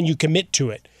team, can you commit to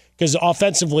it? Because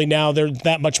offensively now they're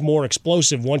that much more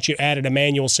explosive once you added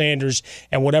Emmanuel Sanders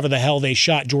and whatever the hell they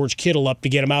shot George Kittle up to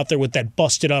get him out there with that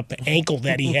busted up ankle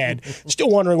that he had.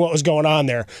 Still wondering what was going on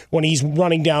there when he's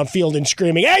running downfield and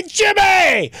screaming, "Hey,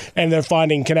 Jimmy!" And they're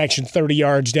finding connection 30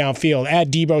 yards downfield.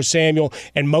 Add Deebo Samuel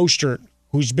and Mostert,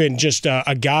 who's been just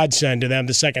a godsend to them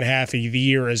the second half of the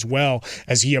year as well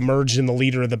as he emerged in the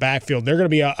leader of the backfield. They're going to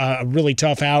be a really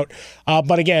tough out.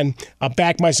 But again, I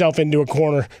backed myself into a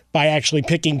corner by actually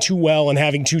picking too well and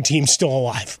having two teams still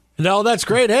alive. No, that's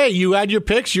great. Hey, you had your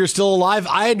picks. You're still alive.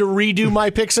 I had to redo my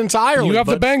picks entirely. You have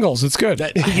the Bengals. It's good.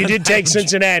 You did take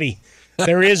Cincinnati.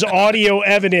 There is audio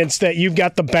evidence that you've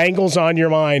got the Bengals on your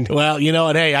mind. Well, you know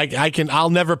what? Hey, I'll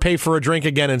never pay for a drink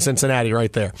again in Cincinnati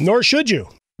right there. Nor should you.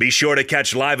 Be sure to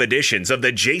catch live editions of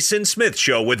The Jason Smith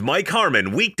Show with Mike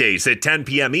Harmon weekdays at 10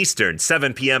 p.m. Eastern,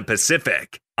 7 p.m.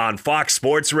 Pacific on Fox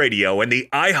Sports Radio and the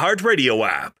iHeartRadio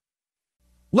app.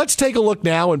 Let's take a look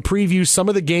now and preview some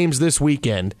of the games this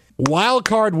weekend. Wild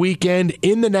card weekend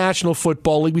in the National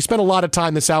Football League. We spent a lot of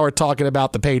time this hour talking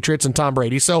about the Patriots and Tom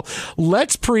Brady, so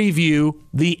let's preview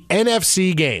the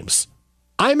NFC games.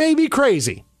 I may be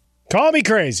crazy. Call me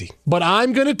crazy. But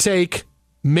I'm going to take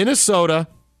Minnesota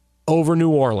over New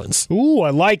Orleans. Ooh,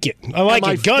 I like it. I like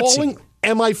it. Gutsy.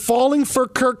 Am I falling for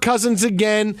Kirk Cousins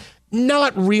again?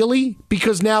 Not really,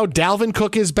 because now Dalvin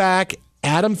Cook is back.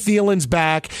 Adam Thielen's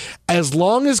back. As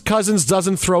long as Cousins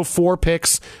doesn't throw 4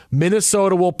 picks,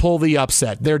 Minnesota will pull the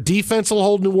upset. Their defense will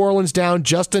hold New Orleans down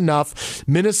just enough.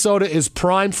 Minnesota is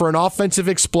primed for an offensive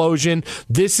explosion.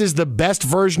 This is the best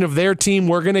version of their team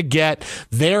we're going to get.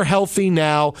 They're healthy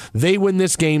now. They win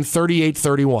this game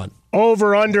 38-31.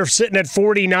 Over under sitting at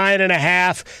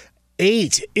 49.5.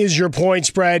 8 is your point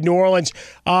spread. New Orleans.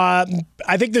 I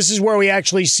think this is where we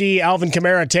actually see Alvin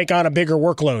Kamara take on a bigger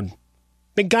workload.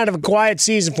 Been kind of a quiet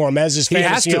season for him as his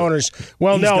fantasy owners.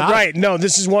 Well, no,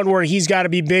 this is one where he's got to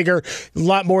be bigger. A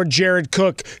lot more Jared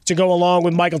Cook to go along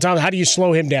with Michael Thomas. How do you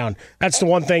slow him down? That's the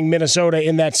one thing Minnesota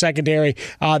in that secondary,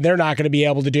 they're not going to be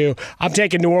able to do. I'm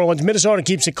taking New Orleans. Minnesota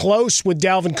keeps it close with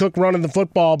Dalvin Cook running the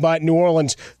football, but New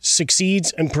Orleans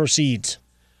succeeds and proceeds.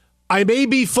 I may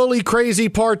be fully crazy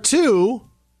part 2,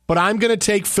 but I'm going to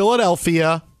take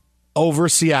Philadelphia over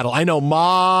Seattle. I know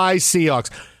my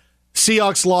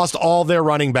Seahawks lost all their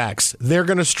running backs. They're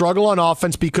going to struggle on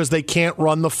offense because they can't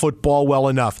run the football well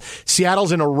enough.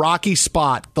 Seattle's in a rocky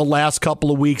spot the last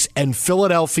couple of weeks, and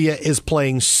Philadelphia is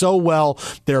playing so well.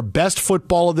 Their best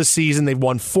football of the season. They've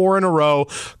won 4 in a row.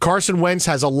 Carson Wentz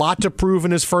has a lot to prove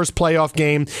in his first playoff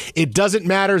game. It doesn't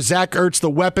matter, Zach Ertz, the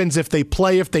weapons, if they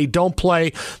play, if they don't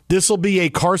play. This will be a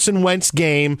Carson Wentz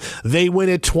game. They win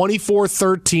it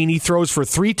 24-13. He throws for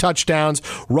 3 touchdowns.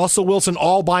 Russell Wilson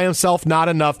all by himself, not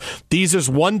enough. These is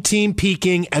one team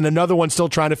peaking and another one still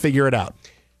trying to figure it out.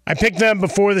 I picked them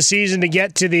before the season to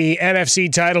get to the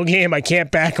NFC title game. I can't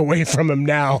back away from them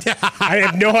now. I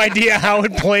have no idea how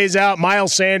it plays out.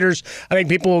 Miles Sanders, I think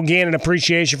people will gain an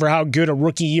appreciation for how good a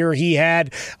rookie year he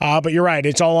had. But you're right,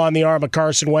 it's all on the arm of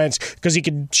Carson Wentz because he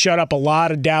could shut up a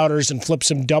lot of doubters and flip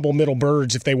some double middle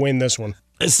birds if they win this one.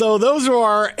 So those are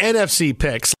our NFC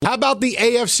picks. How about the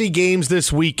AFC games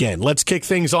this weekend? Let's kick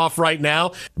things off right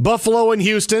now. Buffalo and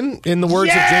Houston, in the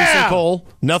words of Jason Cole,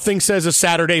 nothing says a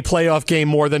Saturday playoff game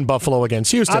more than Buffalo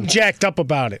against Houston. I'm jacked up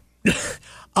about it.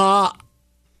 I'm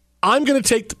going to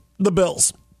take the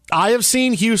Bills. I have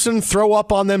seen Houston throw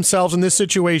up on themselves in this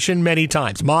situation many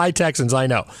times. My Texans, I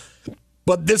know.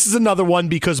 But this is another one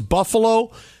because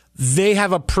Buffalo, they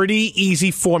have a pretty easy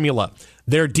formula.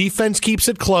 Their defense keeps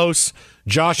it close.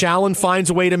 Josh Allen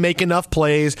finds a way to make enough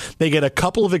plays. They get a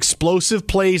couple of explosive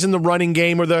plays in the running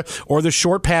game or the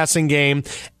short passing game,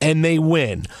 and they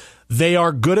win. They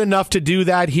are good enough to do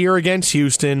that here against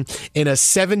Houston in a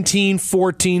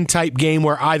 17-14 type game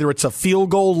where either it's a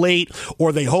field goal late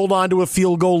or they hold on to a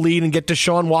field goal lead and get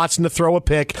Deshaun Watson to throw a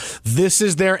pick. This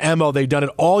is their MO. They've done it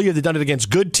all year. They've done it against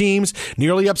good teams,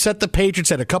 nearly upset the Patriots,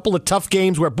 had a couple of tough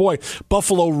games where, boy,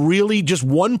 Buffalo really just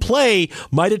one play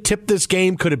might have tipped this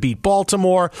game, could have beat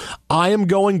Baltimore. I am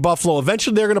going Buffalo.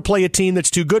 Eventually they're going to play a team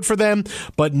that's too good for them,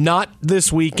 but not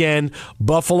this weekend.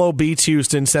 Buffalo beats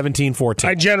Houston 17-14.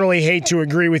 I generally hate to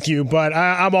agree with you, but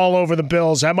I'm all over the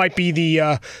Bills. I might be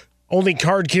the only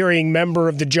card-carrying member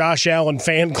of the Josh Allen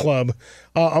fan club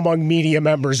among media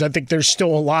members. I think there's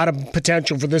still a lot of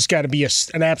potential for this guy to be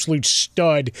an absolute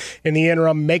stud in the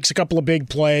interim. Makes a couple of big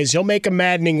plays. He'll make a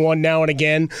maddening one now and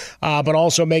again, but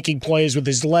also making plays with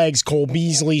his legs. Cole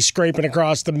Beasley scraping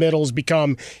across the middle has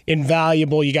become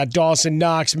invaluable. You got Dawson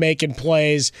Knox making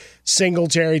plays.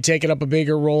 Singletary taking up a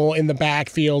bigger role in the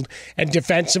backfield. And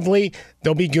defensively,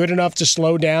 they'll be good enough to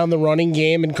slow down the running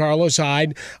game and Carlos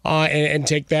Hyde and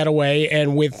take that away.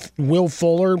 And with Will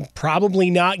Fuller probably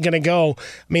not going to go, I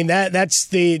mean, that's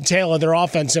the tail of their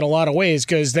offense in a lot of ways,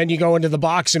 because then you go into the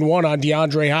box and one on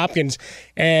DeAndre Hopkins,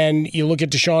 and you look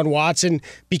at Deshaun Watson,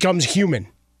 becomes human.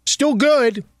 Still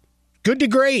good to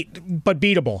great, but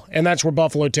beatable. And that's where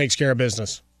Buffalo takes care of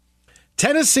business.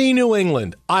 Tennessee, New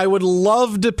England. I would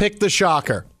love to pick the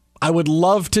shocker. I would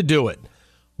love to do it.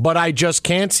 But I just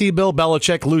can't see Bill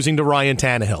Belichick losing to Ryan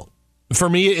Tannehill. For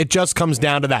me, it just comes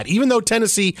down to that. Even though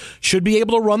Tennessee should be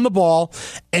able to run the ball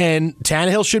and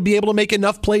Tannehill should be able to make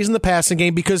enough plays in the passing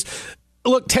game because,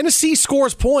 look, Tennessee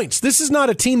scores points. This is not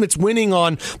a team that's winning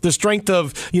on the strength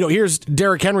of, here's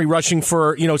Derrick Henry rushing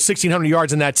for, 1,600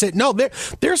 yards and that's it. No,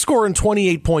 they're scoring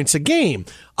 28 points a game.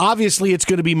 Obviously, it's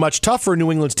going to be much tougher. New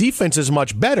England's defense is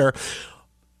much better.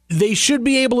 They should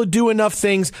be able to do enough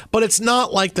things, but it's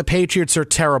not like the Patriots are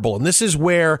terrible. And this is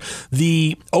where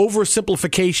the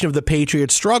oversimplification of the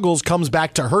Patriots' struggles comes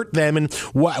back to hurt them and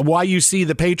why you see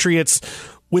the Patriots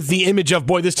with the image of,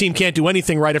 boy, this team can't do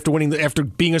anything right after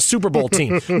being a Super Bowl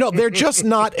team. No, they're just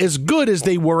not as good as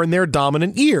they were in their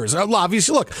dominant years.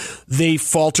 Obviously, look, they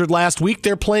faltered last week.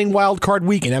 They're playing wild card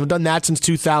weekend. Haven't done that since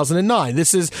 2009.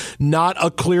 This is not a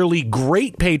clearly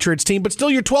great Patriots team, but still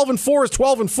your 12-4 is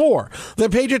 12-4. The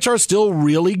Patriots are still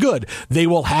really good. They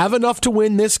will have enough to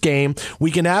win this game. We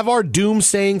can have our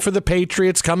doomsaying for the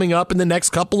Patriots coming up in the next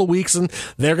couple of weeks, and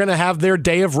they're going to have their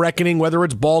day of reckoning, whether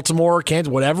it's Baltimore or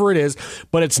Kansas, whatever it is.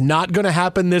 But it's not going to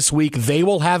happen this week. They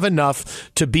will have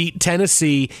enough to beat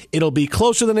Tennessee. It'll be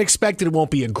closer than expected. It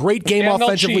won't be a great game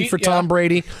offensively for Tom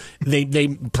Brady. They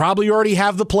probably already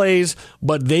have the plays,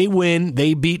 but they win.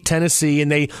 They beat Tennessee,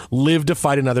 and they live to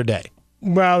fight another day.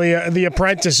 Well, the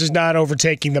apprentice is not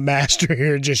overtaking the master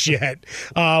here just yet.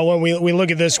 When we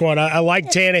look at this one, I like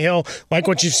Tannehill, like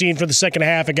what you've seen for the second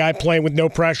half, a guy playing with no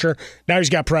pressure. Now he's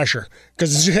got pressure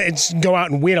because it's go out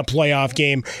and win a playoff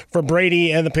game. For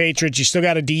Brady and the Patriots, you still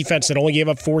got a defense that only gave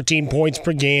up 14 points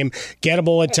per game,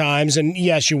 gettable at times. And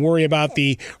yes, you worry about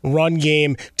the run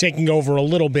game taking over a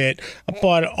little bit.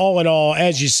 But all in all,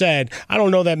 as you said, I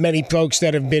don't know that many folks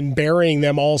that have been burying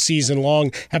them all season long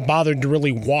have bothered to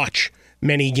really watch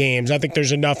many games. I think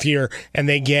there's enough here, and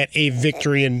they get a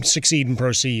victory and succeed and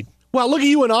proceed. Well, look at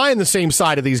you and I on the same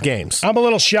side of these games. I'm a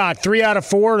little shocked. 3 out of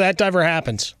 4, that never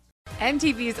happens.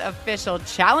 MTV's official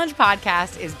Challenge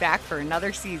podcast is back for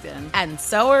another season. And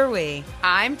so are we.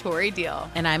 I'm Tori Deal.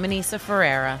 And I'm Anissa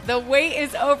Ferreira. The wait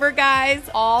is over, guys.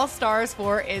 All Stars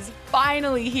 4 is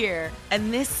finally here.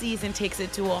 And this season takes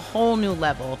it to a whole new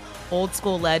level. Old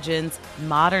school legends,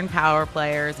 modern power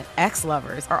players, and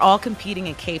ex-lovers are all competing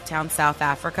in Cape Town, South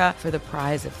Africa for the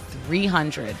prize of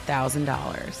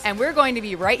 $300,000. And we're going to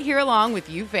be right here along with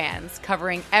you fans,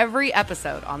 covering every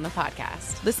episode on the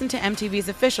podcast. Listen to MTV's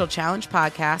official Challenge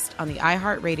podcast on the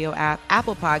iHeartRadio app,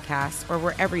 Apple Podcasts, or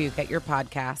wherever you get your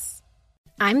podcasts.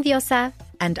 I'm Diosa.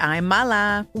 And I'm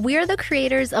Mala. We're the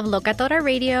creators of Locatora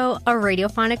Radio, a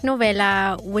radiophonic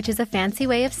novela, which is a fancy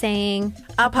way of saying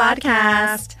a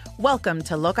podcast. Welcome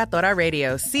to Locatora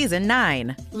Radio Season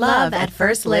 9. Love at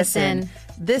First Listen.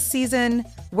 This season,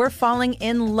 we're falling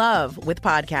in love with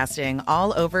podcasting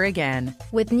all over again.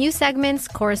 With new segments,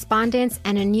 correspondence,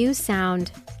 and a new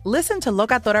sound. Listen to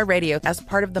Locatora Radio as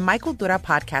part of the My Cultura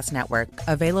Podcast Network.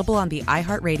 Available on the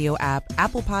iHeartRadio app,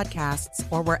 Apple Podcasts,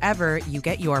 or wherever you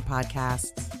get your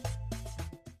podcasts.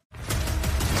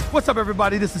 What's up,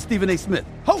 everybody? This is Stephen A. Smith,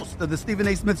 host of the Stephen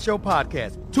A. Smith Show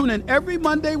podcast. Tune in every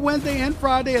Monday, Wednesday, and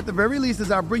Friday at the very least as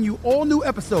I bring you all new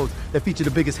episodes that feature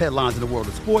the biggest headlines in the world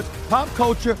of sports, pop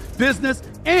culture, business,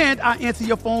 and I answer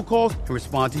your phone calls and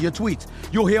respond to your tweets.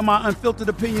 You'll hear my unfiltered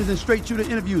opinions and straight-shooter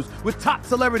interviews with top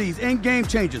celebrities and game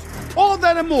changers. All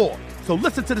that and more So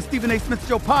listen to the Stephen A. Smith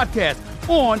Show podcast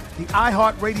on the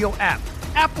iHeartRadio app,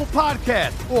 Apple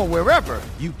Podcast, or wherever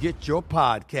you get your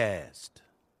podcast.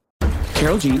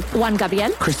 Carol G, Juan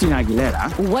Gabriel, Christina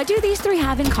Aguilera. What do these three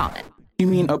have in common? You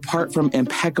mean apart from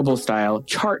impeccable style,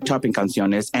 chart-topping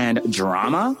canciones, and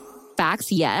drama?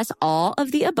 Facts, yes, all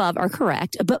of the above are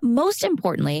correct, but most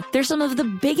importantly, they're some of the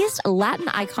biggest Latin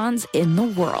icons in the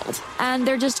world. And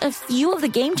they're just a few of the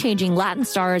game-changing Latin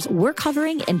stars we're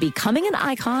covering in Becoming an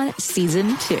Icon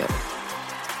Season 2.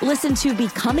 Listen to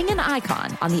Becoming an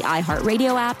Icon on the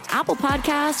iHeartRadio app, Apple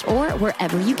Podcasts, or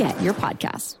wherever you get your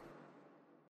podcasts.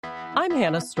 I'm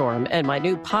Hannah Storm, and my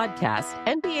new podcast,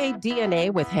 NBA DNA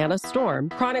with Hannah Storm,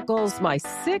 chronicles my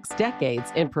 6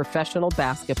 decades in professional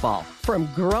basketball. From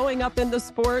growing up in the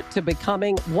sport to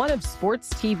becoming one of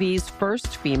sports TV's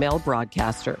first female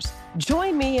broadcasters.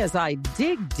 Join me as I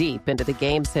dig deep into the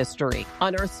game's history,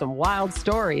 unearth some wild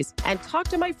stories, and talk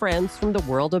to my friends from the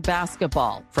world of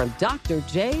basketball, from Dr.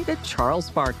 J to Charles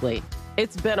Barkley.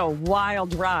 It's been a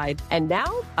wild ride, and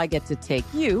now I get to take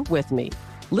you with me.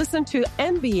 Listen to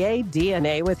NBA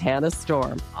DNA with Hannah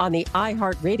Storm on the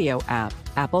iHeartRadio app,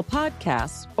 Apple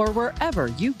Podcasts, or wherever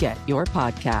you get your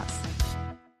podcasts.